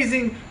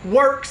amazing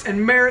works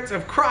and merits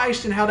of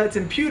Christ and how that's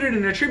imputed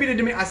and attributed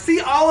to me. I see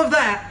all of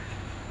that.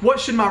 What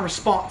should my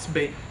response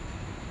be?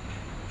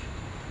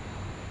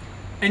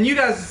 And you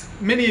guys,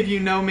 many of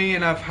you know me,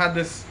 and I've had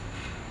this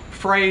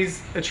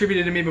phrase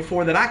attributed to me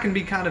before, that I can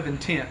be kind of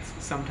intense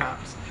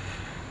sometimes.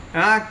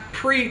 And I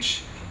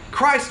preach,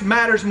 Christ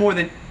matters more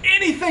than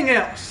anything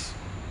else.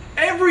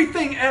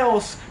 Everything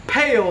else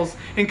pales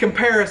in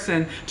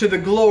comparison to the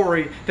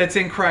glory that's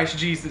in Christ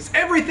Jesus.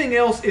 Everything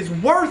else is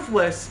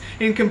worthless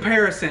in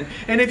comparison.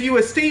 And if you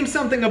esteem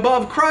something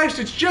above Christ,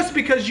 it's just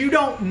because you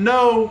don't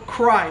know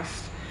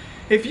Christ.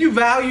 If you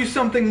value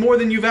something more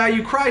than you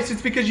value Christ,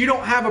 it's because you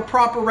don't have a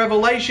proper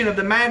revelation of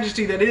the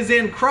majesty that is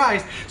in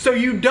Christ. So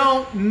you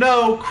don't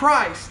know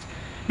Christ.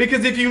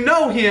 Because if you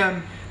know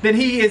Him, then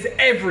He is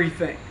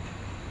everything.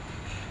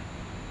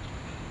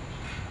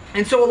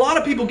 And so a lot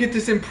of people get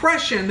this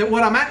impression that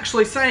what I'm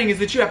actually saying is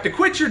that you have to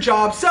quit your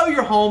job, sell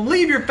your home,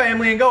 leave your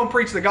family, and go and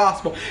preach the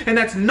gospel. And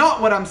that's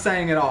not what I'm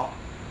saying at all.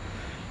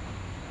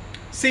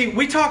 See,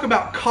 we talk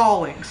about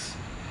callings,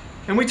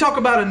 and we talk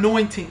about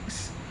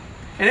anointings.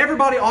 And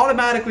everybody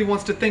automatically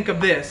wants to think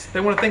of this.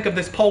 They want to think of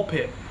this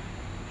pulpit.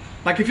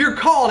 Like if you're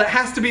called, it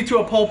has to be to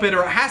a pulpit,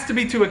 or it has to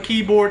be to a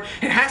keyboard,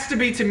 it has to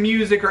be to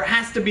music, or it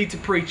has to be to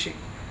preaching.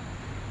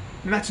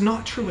 And that's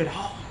not true at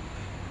all.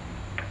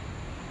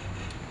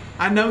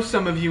 I know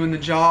some of you in the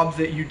jobs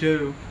that you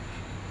do.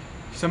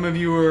 Some of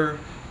you are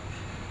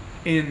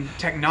in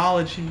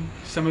technology.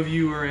 Some of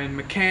you are in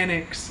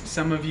mechanics.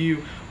 Some of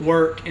you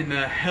work in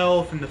the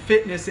health and the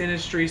fitness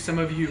industry. Some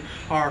of you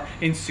are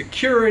in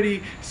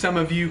security. Some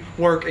of you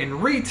work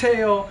in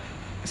retail.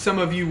 Some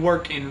of you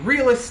work in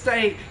real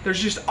estate. There's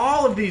just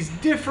all of these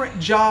different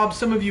jobs.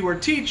 Some of you are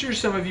teachers.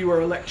 Some of you are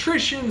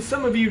electricians.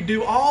 Some of you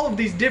do all of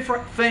these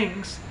different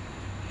things.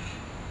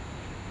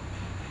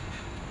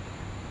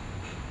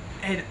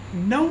 And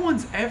no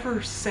one's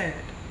ever said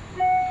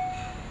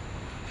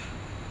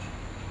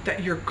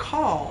that you're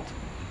called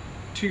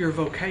to your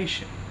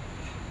vocation.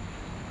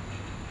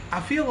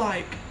 I feel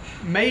like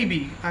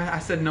maybe, I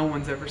said no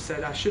one's ever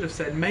said, I should have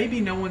said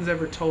maybe no one's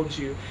ever told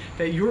you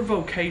that your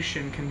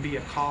vocation can be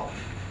a calling.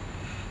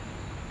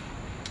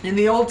 In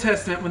the Old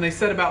Testament, when they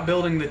said about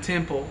building the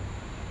temple,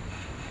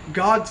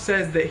 God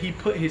says that He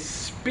put His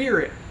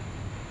Spirit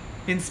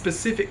in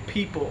specific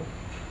people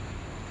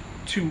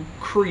to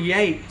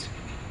create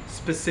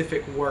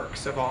specific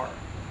works of art.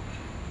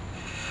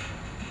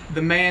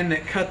 The man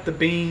that cut the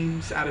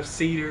beams out of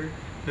cedar,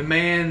 the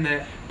man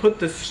that put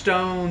the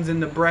stones in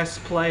the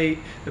breastplate,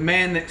 the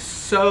man that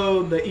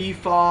sewed the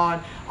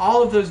ephod,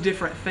 all of those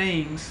different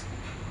things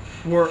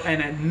were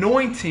an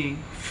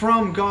anointing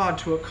from God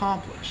to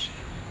accomplish.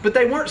 But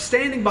they weren't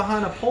standing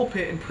behind a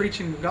pulpit and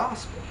preaching the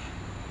gospel.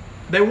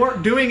 They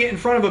weren't doing it in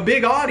front of a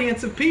big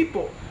audience of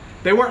people.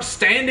 They weren't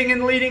standing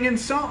and leading in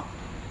song.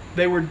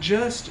 They were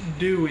just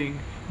doing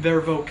their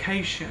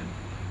vocation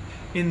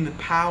in the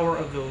power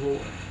of the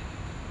Lord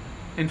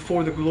and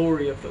for the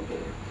glory of the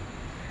Lord.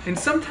 And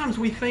sometimes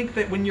we think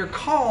that when you're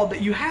called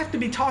that you have to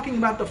be talking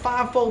about the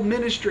fivefold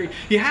ministry.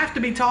 You have to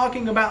be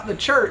talking about the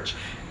church.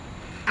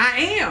 I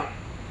am.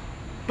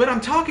 But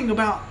I'm talking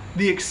about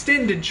the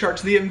extended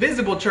church, the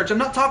invisible church. I'm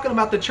not talking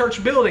about the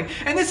church building.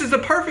 And this is the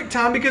perfect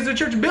time because the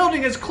church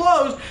building is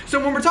closed. So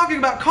when we're talking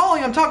about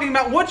calling, I'm talking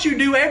about what you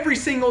do every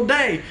single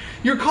day.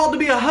 You're called to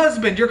be a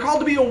husband. You're called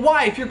to be a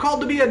wife. You're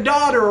called to be a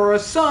daughter or a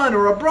son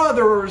or a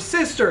brother or a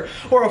sister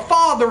or a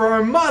father or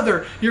a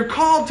mother. You're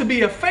called to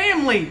be a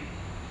family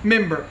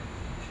member.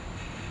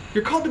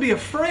 You're called to be a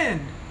friend.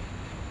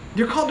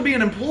 You're called to be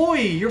an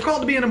employee. You're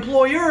called to be an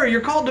employer.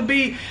 You're called to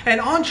be an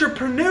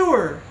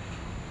entrepreneur.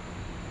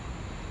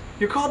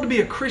 You're called to be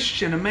a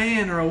Christian, a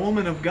man or a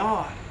woman of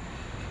God,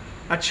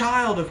 a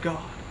child of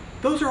God.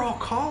 Those are all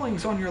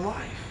callings on your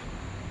life.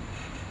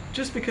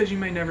 Just because you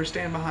may never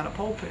stand behind a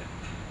pulpit,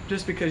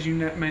 just because you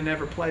may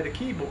never play the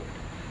keyboard,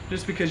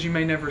 just because you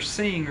may never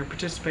sing or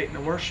participate in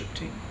the worship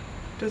team,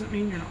 doesn't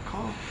mean you're not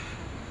called.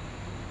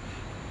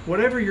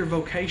 Whatever your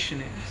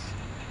vocation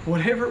is,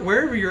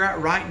 wherever you're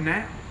at right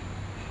now,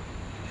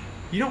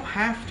 you don't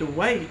have to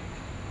wait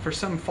for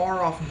some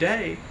far off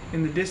day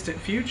in the distant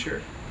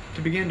future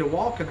to begin to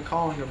walk in the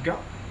calling of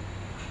God.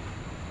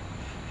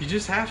 You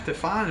just have to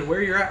find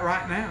where you're at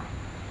right now.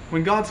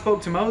 When God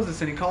spoke to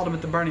Moses and He called him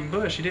at the burning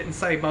bush, He didn't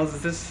say,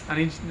 Moses,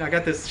 I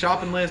got this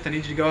shopping list. I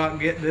need you to go out and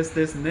get this,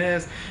 this, and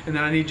this, and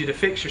then I need you to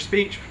fix your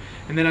speech,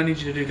 and then I need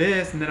you to do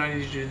this, and then I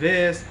need you to do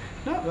this.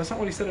 No, that's not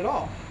what He said at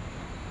all.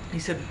 He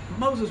said,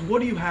 Moses, what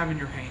do you have in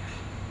your hand?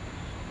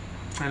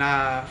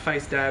 And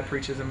Faith's dad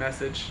preaches a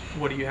message,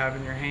 what do you have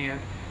in your hand?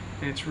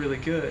 And it's really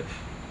good.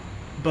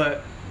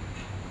 But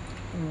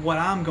what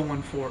I'm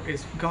going for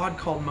is God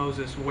called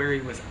Moses where he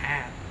was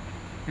at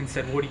and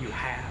said, what do you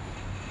have?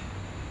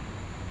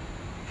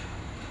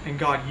 And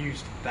God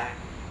used that.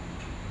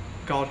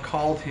 God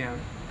called him.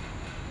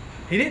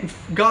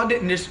 God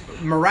didn't just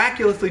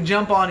miraculously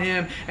jump on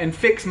him and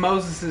fix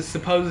Moses'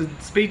 supposed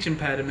speech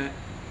impediment.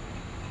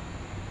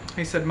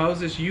 He said,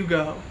 Moses, you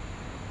go,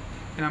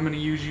 and I'm going to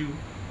use you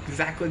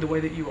exactly the way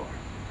that you are.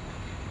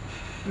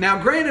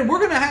 Now, granted, we're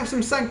going to have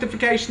some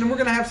sanctification and we're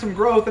going to have some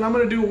growth and I'm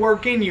going to do a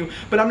work in you,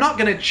 but I'm not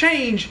going to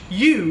change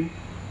you.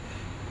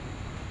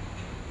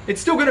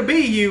 It's still going to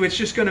be you. It's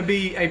just going to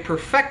be a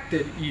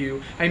perfected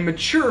you, a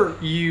mature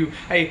you,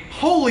 a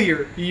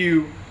holier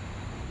you.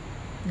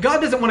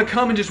 God doesn't want to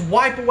come and just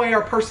wipe away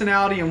our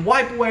personality and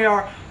wipe away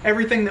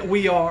everything that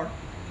we are.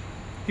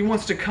 He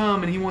wants to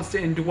come and He wants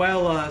to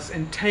indwell us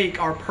and take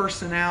our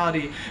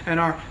personality and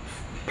our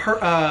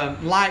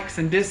likes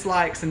and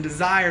dislikes and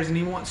desires, and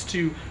He wants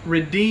to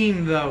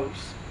redeem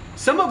those.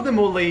 Some of them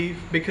will leave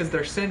because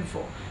they're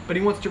sinful, but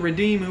He wants to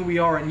redeem who we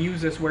are and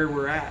use us where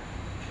we're at.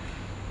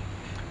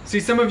 See,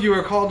 some of you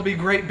are called to be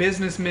great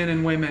businessmen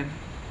and women.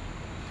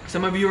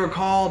 Some of you are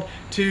called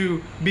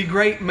to be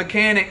great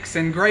mechanics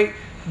and great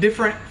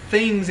different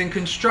things in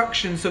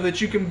construction so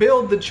that you can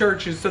build the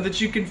churches, so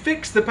that you can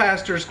fix the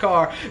pastor's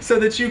car, so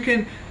that you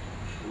can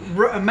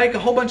make a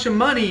whole bunch of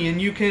money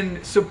and you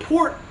can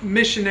support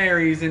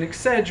missionaries and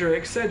etc.,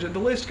 etc. The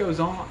list goes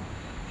on.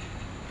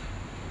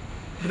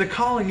 But the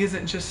calling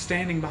isn't just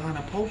standing behind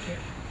a pulpit.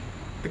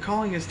 The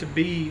calling is to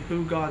be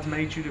who God's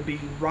made you to be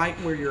right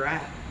where you're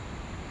at.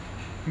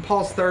 And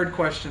Paul's third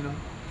question,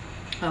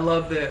 I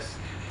love this.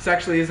 This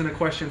actually isn't a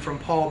question from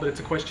Paul, but it's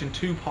a question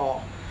to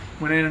Paul.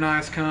 When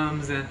Ananias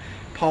comes and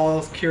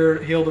Paul's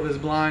healed of his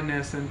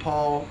blindness, and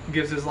Paul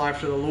gives his life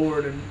to the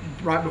Lord, and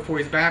right before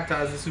he's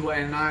baptized, this is what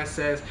Ananias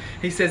says.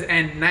 He says,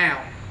 and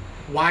now,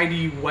 why do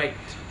you wait?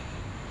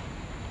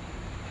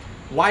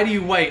 Why do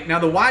you wait? Now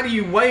the why do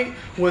you wait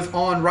was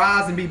on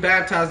rise and be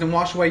baptized and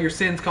wash away your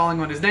sins, calling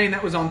on His name.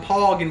 That was on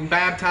Paul getting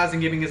baptized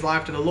and giving his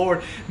life to the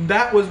Lord.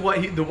 That was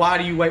what the why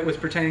do you wait was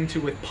pertaining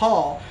to with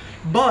Paul.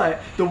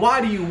 But the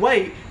why do you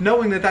wait,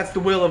 knowing that that's the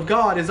will of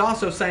God, is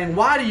also saying,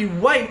 why do you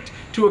wait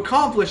to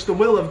accomplish the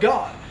will of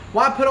God?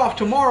 Why put off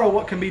tomorrow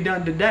what can be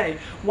done today?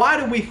 Why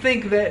do we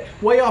think that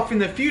way off in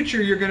the future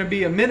you're going to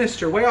be a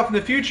minister? Way off in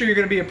the future you're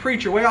going to be a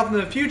preacher? Way off in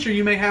the future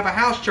you may have a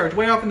house church?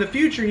 Way off in the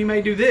future you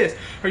may do this,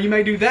 or you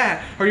may do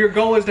that, or your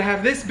goal is to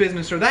have this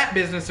business or that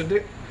business.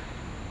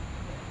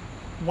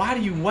 Why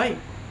do you wait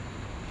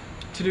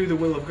to do the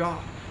will of God?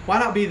 Why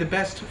not be the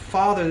best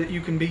father that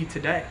you can be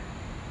today?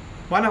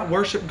 Why not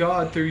worship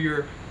God through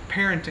your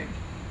parenting?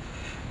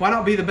 Why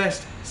not be the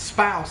best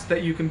spouse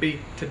that you can be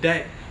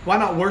today? Why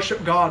not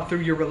worship God through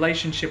your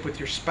relationship with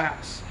your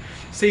spouse?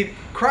 See,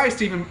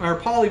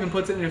 Paul even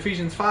puts it in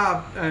Ephesians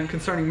 5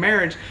 concerning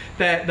marriage,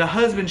 that the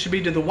husband should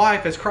be to the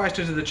wife as Christ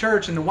is to the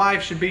church, and the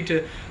wife should be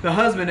to the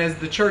husband as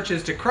the church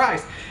is to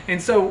Christ.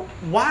 And so,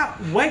 why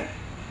wait?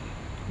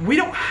 We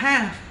don't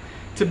have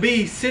to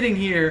be sitting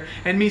here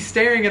and me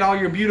staring at all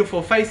your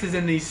beautiful faces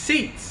in these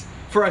seats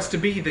for us to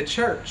be the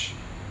church.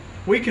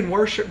 We can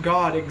worship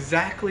God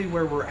exactly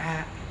where we're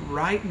at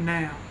right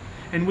now.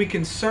 and we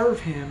can serve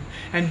Him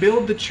and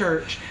build the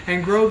church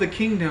and grow the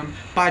kingdom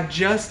by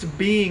just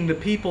being the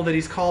people that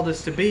He's called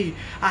us to be.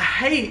 I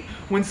hate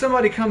when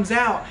somebody comes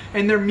out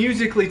and they're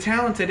musically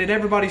talented and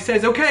everybody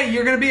says, okay,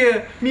 you're going to be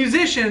a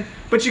musician,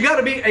 but you got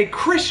to be a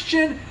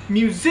Christian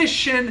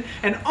musician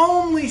and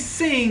only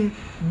sing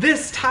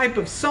this type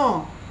of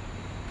song.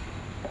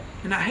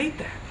 And I hate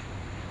that.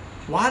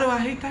 Why do I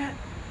hate that?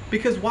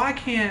 Because why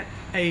can't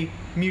a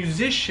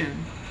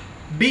musician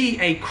be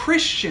a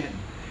Christian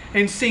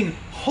and sing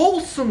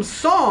wholesome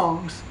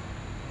songs?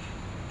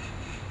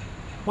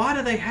 Why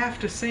do they have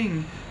to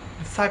sing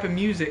the type of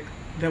music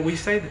that we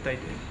say that they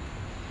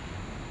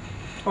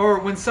do? Or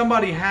when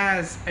somebody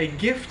has a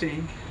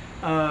gifting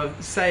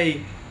of,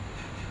 say,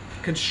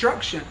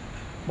 construction,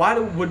 why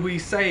would we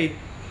say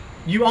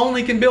you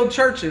only can build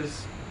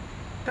churches?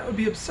 That would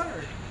be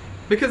absurd.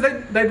 Because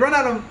they'd run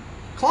out of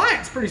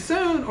clients pretty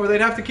soon, or they'd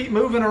have to keep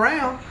moving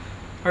around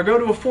or go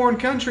to a foreign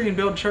country and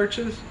build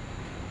churches.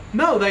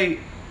 No, they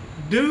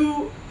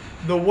do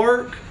the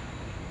work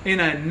in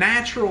a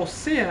natural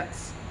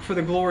sense for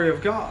the glory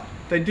of God.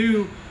 They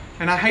do,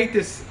 and I hate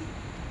this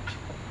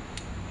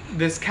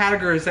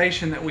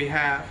categorization that we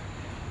have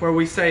where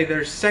we say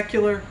there's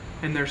secular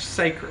and there's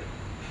sacred.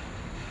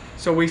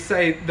 So we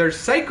say there's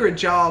sacred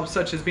jobs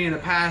such as being a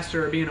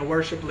pastor or being a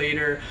worship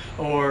leader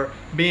or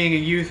being a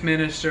youth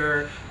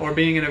minister or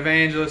being an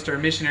evangelist or a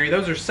missionary.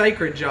 Those are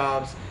sacred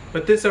jobs.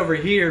 But this over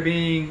here,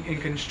 being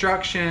in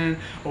construction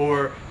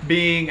or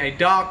being a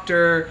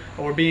doctor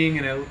or being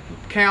an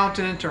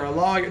accountant or a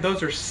lawyer,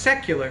 those are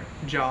secular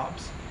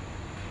jobs.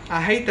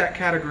 I hate that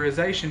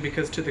categorization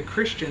because to the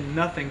Christian,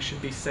 nothing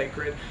should be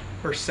sacred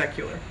or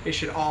secular. It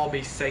should all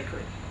be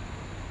sacred.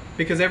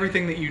 Because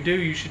everything that you do,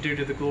 you should do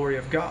to the glory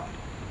of God.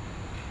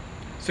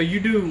 So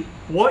you do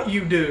what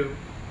you do,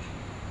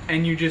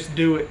 and you just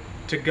do it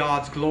to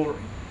God's glory.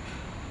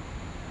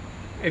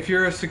 If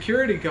you're a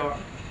security guard,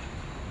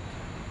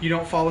 you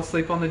don't fall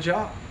asleep on the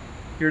job.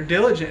 You're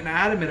diligent and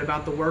adamant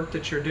about the work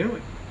that you're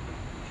doing.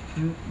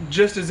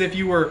 Just as if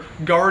you were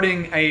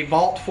guarding a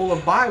vault full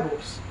of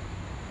Bibles,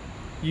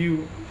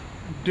 you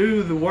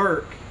do the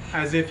work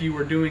as if you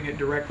were doing it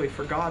directly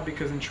for God,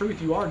 because in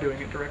truth you are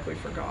doing it directly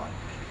for God.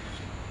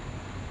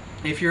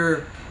 If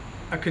you're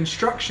a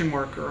construction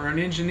worker or an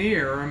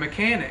engineer or a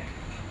mechanic,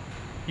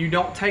 you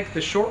don't take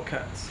the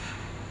shortcuts.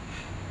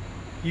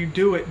 You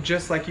do it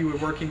just like you were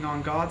working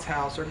on God's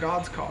house or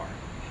God's car.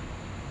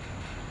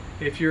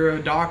 If you're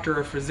a doctor,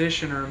 a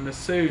physician, or a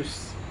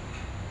masseuse,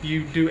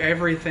 you do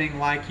everything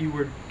like you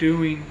were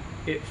doing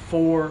it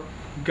for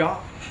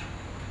God.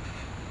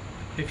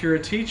 If you're a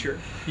teacher,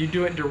 you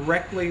do it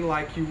directly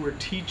like you were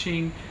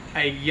teaching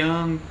a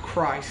young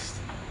Christ.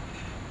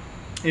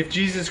 If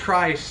Jesus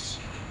Christ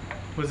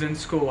was in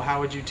school, how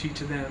would you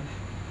teach them?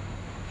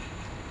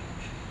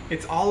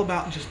 It's all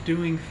about just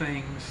doing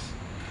things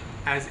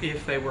as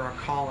if they were a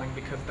calling,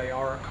 because they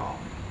are a calling.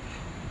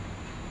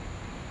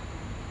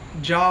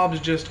 Jobs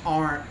just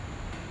aren't,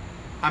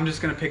 I'm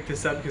just going to pick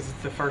this up because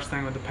it's the first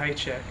thing with the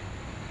paycheck.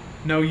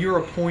 No, you're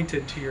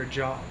appointed to your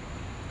job.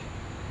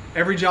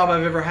 Every job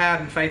I've ever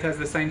had, and Faith has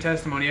the same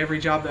testimony, every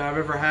job that I've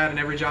ever had and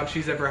every job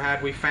she's ever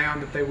had, we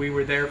found that we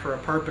were there for a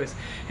purpose,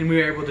 and we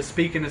were able to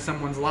speak into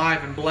someone's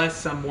life and bless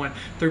someone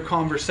through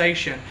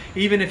conversation.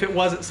 Even if it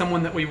wasn't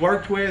someone that we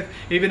worked with,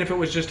 even if it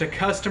was just a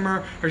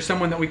customer or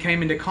someone that we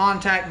came into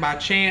contact by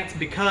chance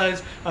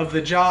because of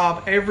the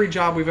job, every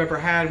job we've ever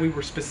had, we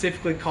were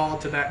specifically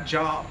called to that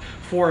job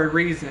for a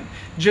reason.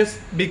 Just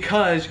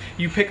because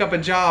you pick up a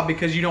job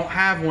because you don't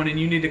have one and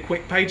you need a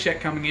quick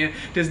paycheck coming in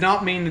does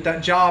not mean that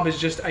that job is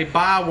just a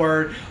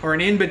byword or an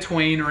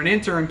in-between or an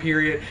interim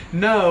period.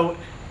 No,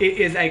 it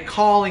is a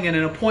calling and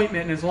an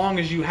appointment, and as long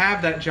as you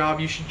have that job,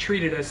 you should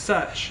treat it as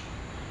such.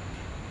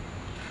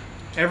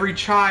 Every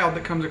child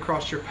that comes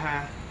across your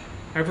path,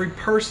 every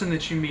person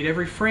that you meet,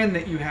 every friend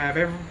that you have,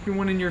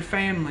 everyone in your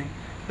family,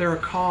 they're a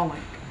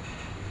calling.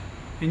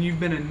 And you've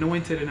been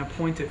anointed and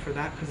appointed for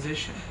that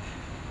position.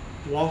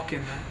 Walk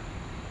in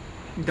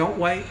that. Don't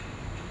wait.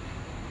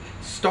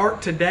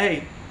 Start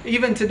today.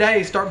 Even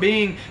today, start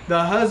being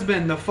the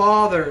husband, the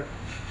father,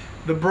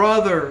 the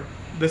brother,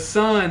 the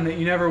son that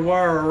you never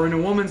were, or in a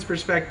woman's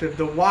perspective,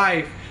 the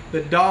wife,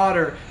 the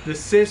daughter, the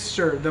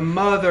sister, the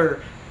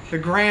mother, the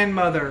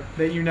grandmother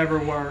that you never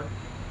were.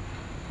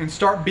 And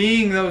start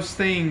being those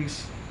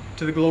things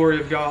to the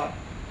glory of God.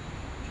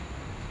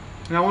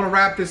 And I want to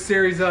wrap this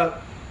series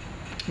up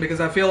because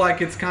I feel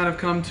like it's kind of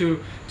come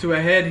to a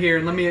head here,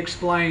 and let me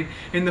explain.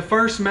 In the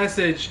first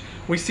message,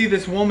 we see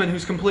this woman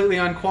who's completely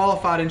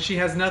unqualified and she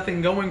has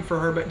nothing going for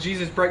her, but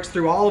Jesus breaks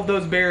through all of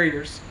those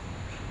barriers.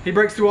 He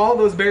breaks through all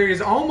those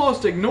barriers,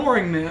 almost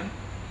ignoring them,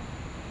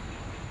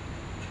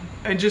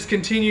 and just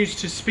continues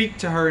to speak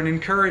to her and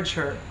encourage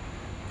her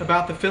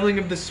about the filling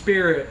of the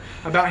Spirit,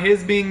 about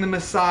His being the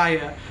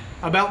Messiah,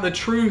 about the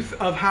truth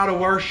of how to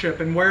worship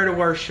and where to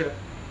worship.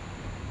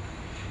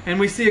 And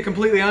we see a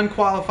completely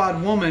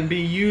unqualified woman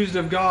be used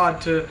of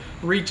God to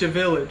reach a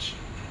village.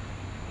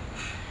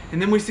 And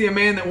then we see a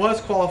man that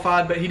was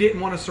qualified, but he didn't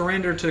want to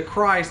surrender to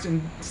Christ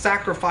and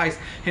sacrifice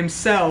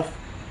himself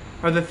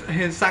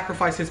his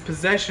sacrifice his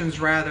possessions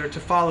rather to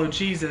follow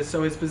Jesus.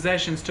 So his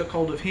possessions took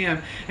hold of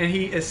him, and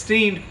he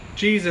esteemed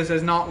Jesus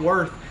as not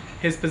worth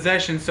his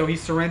possessions, so he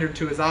surrendered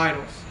to his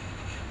idols.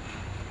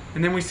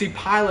 And then we see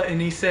Pilate,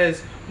 and he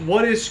says,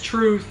 "What is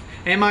truth?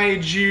 Am I a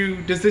Jew?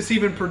 Does this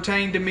even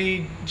pertain to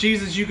me?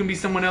 Jesus, you can be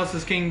someone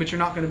else's king, but you're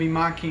not going to be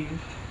my king."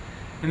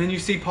 And then you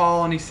see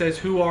Paul, and he says,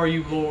 "Who are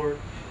you, Lord?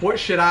 What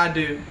should I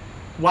do?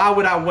 Why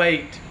would I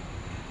wait?"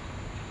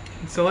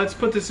 And so let's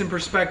put this in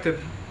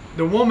perspective.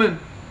 The woman,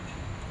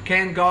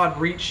 can God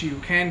reach you?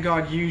 Can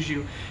God use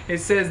you? It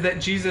says that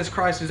Jesus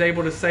Christ is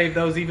able to save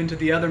those even to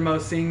the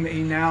uttermost, seeing that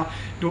he now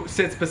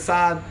sits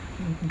beside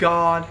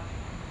God,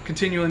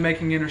 continually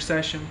making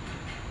intercession.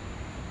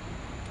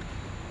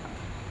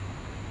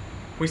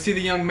 We see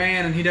the young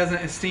man, and he doesn't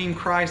esteem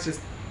Christ as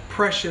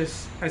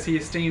precious as he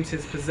esteems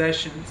his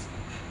possessions.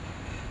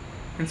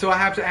 And so I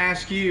have to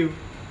ask you,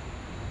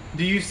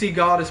 do you see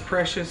God as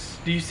precious?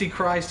 Do you see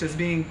Christ as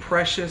being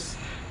precious?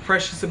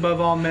 Precious above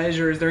all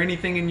measure? Is there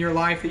anything in your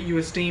life that you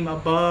esteem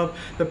above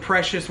the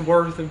precious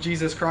worth of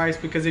Jesus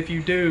Christ? Because if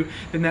you do,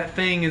 then that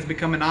thing has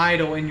become an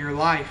idol in your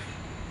life.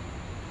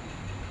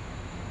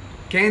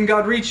 Can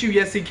God reach you?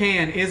 Yes, he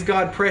can. Is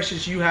God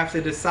precious? You have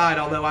to decide,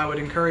 although I would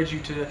encourage you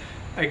to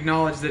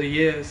acknowledge that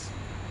he is.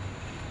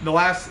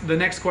 The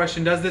next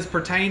question, does this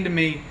pertain to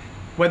me?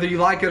 Whether you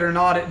like it or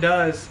not, it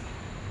does.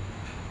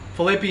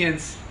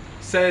 Philippians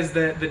says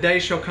that the day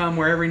shall come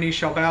where every knee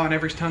shall bow and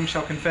every tongue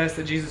shall confess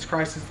that Jesus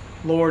Christ is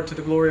Lord, to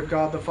the glory of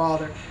God the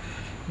Father.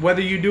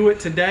 Whether you do it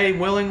today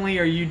willingly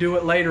or you do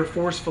it later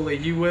forcefully,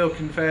 you will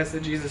confess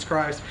that Jesus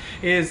Christ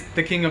is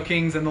the King of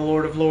Kings and the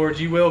Lord of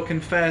Lords. You will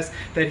confess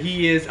that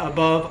he is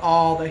above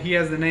all, that he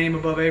has the name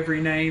above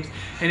every name,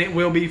 and it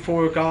will be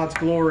for God's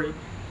glory.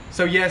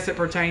 So yes, it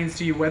pertains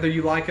to you whether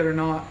you like it or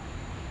not.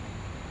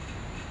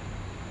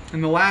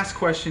 And the last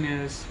question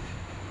is,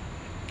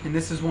 and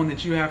this is one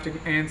that you have to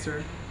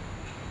answer,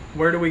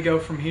 where do we go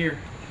from here?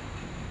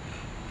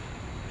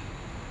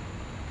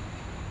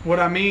 What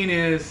I mean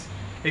is,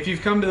 if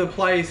you've come to the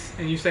place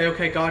and you say,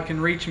 okay, God can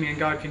reach me and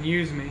God can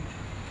use me,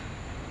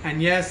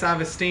 and yes,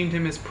 I've esteemed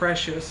him as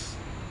precious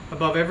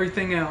above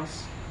everything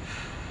else,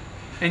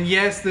 and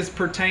yes, this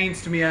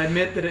pertains to me, I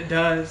admit that it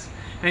does,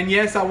 and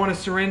yes, I want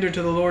to surrender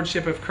to the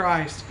Lordship of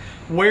Christ,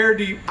 where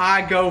do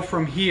I go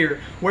from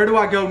here? Where do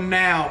I go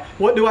now?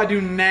 What do I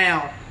do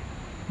now?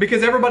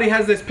 Because everybody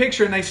has this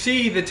picture and they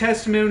see the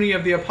testimony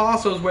of the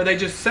apostles where they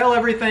just sell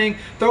everything,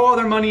 throw all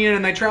their money in,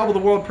 and they travel the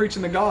world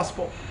preaching the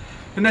gospel.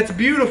 And that's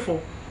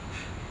beautiful.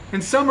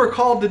 And some are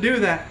called to do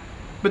that.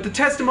 But the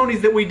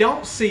testimonies that we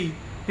don't see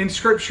in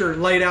Scripture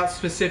laid out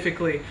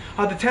specifically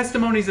are the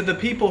testimonies of the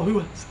people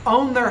who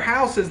own their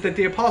houses that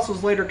the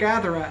apostles later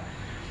gather at,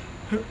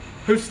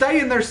 who stay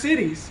in their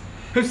cities,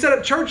 who set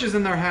up churches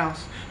in their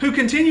house, who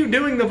continue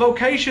doing the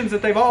vocations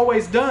that they've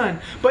always done,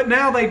 but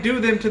now they do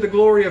them to the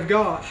glory of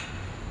God.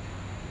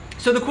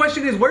 So the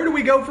question is, where do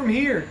we go from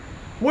here?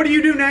 What do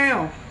you do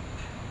now?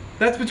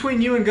 That's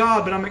between you and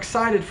God, but I'm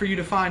excited for you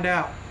to find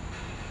out.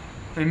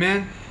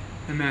 Amen?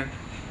 Amen.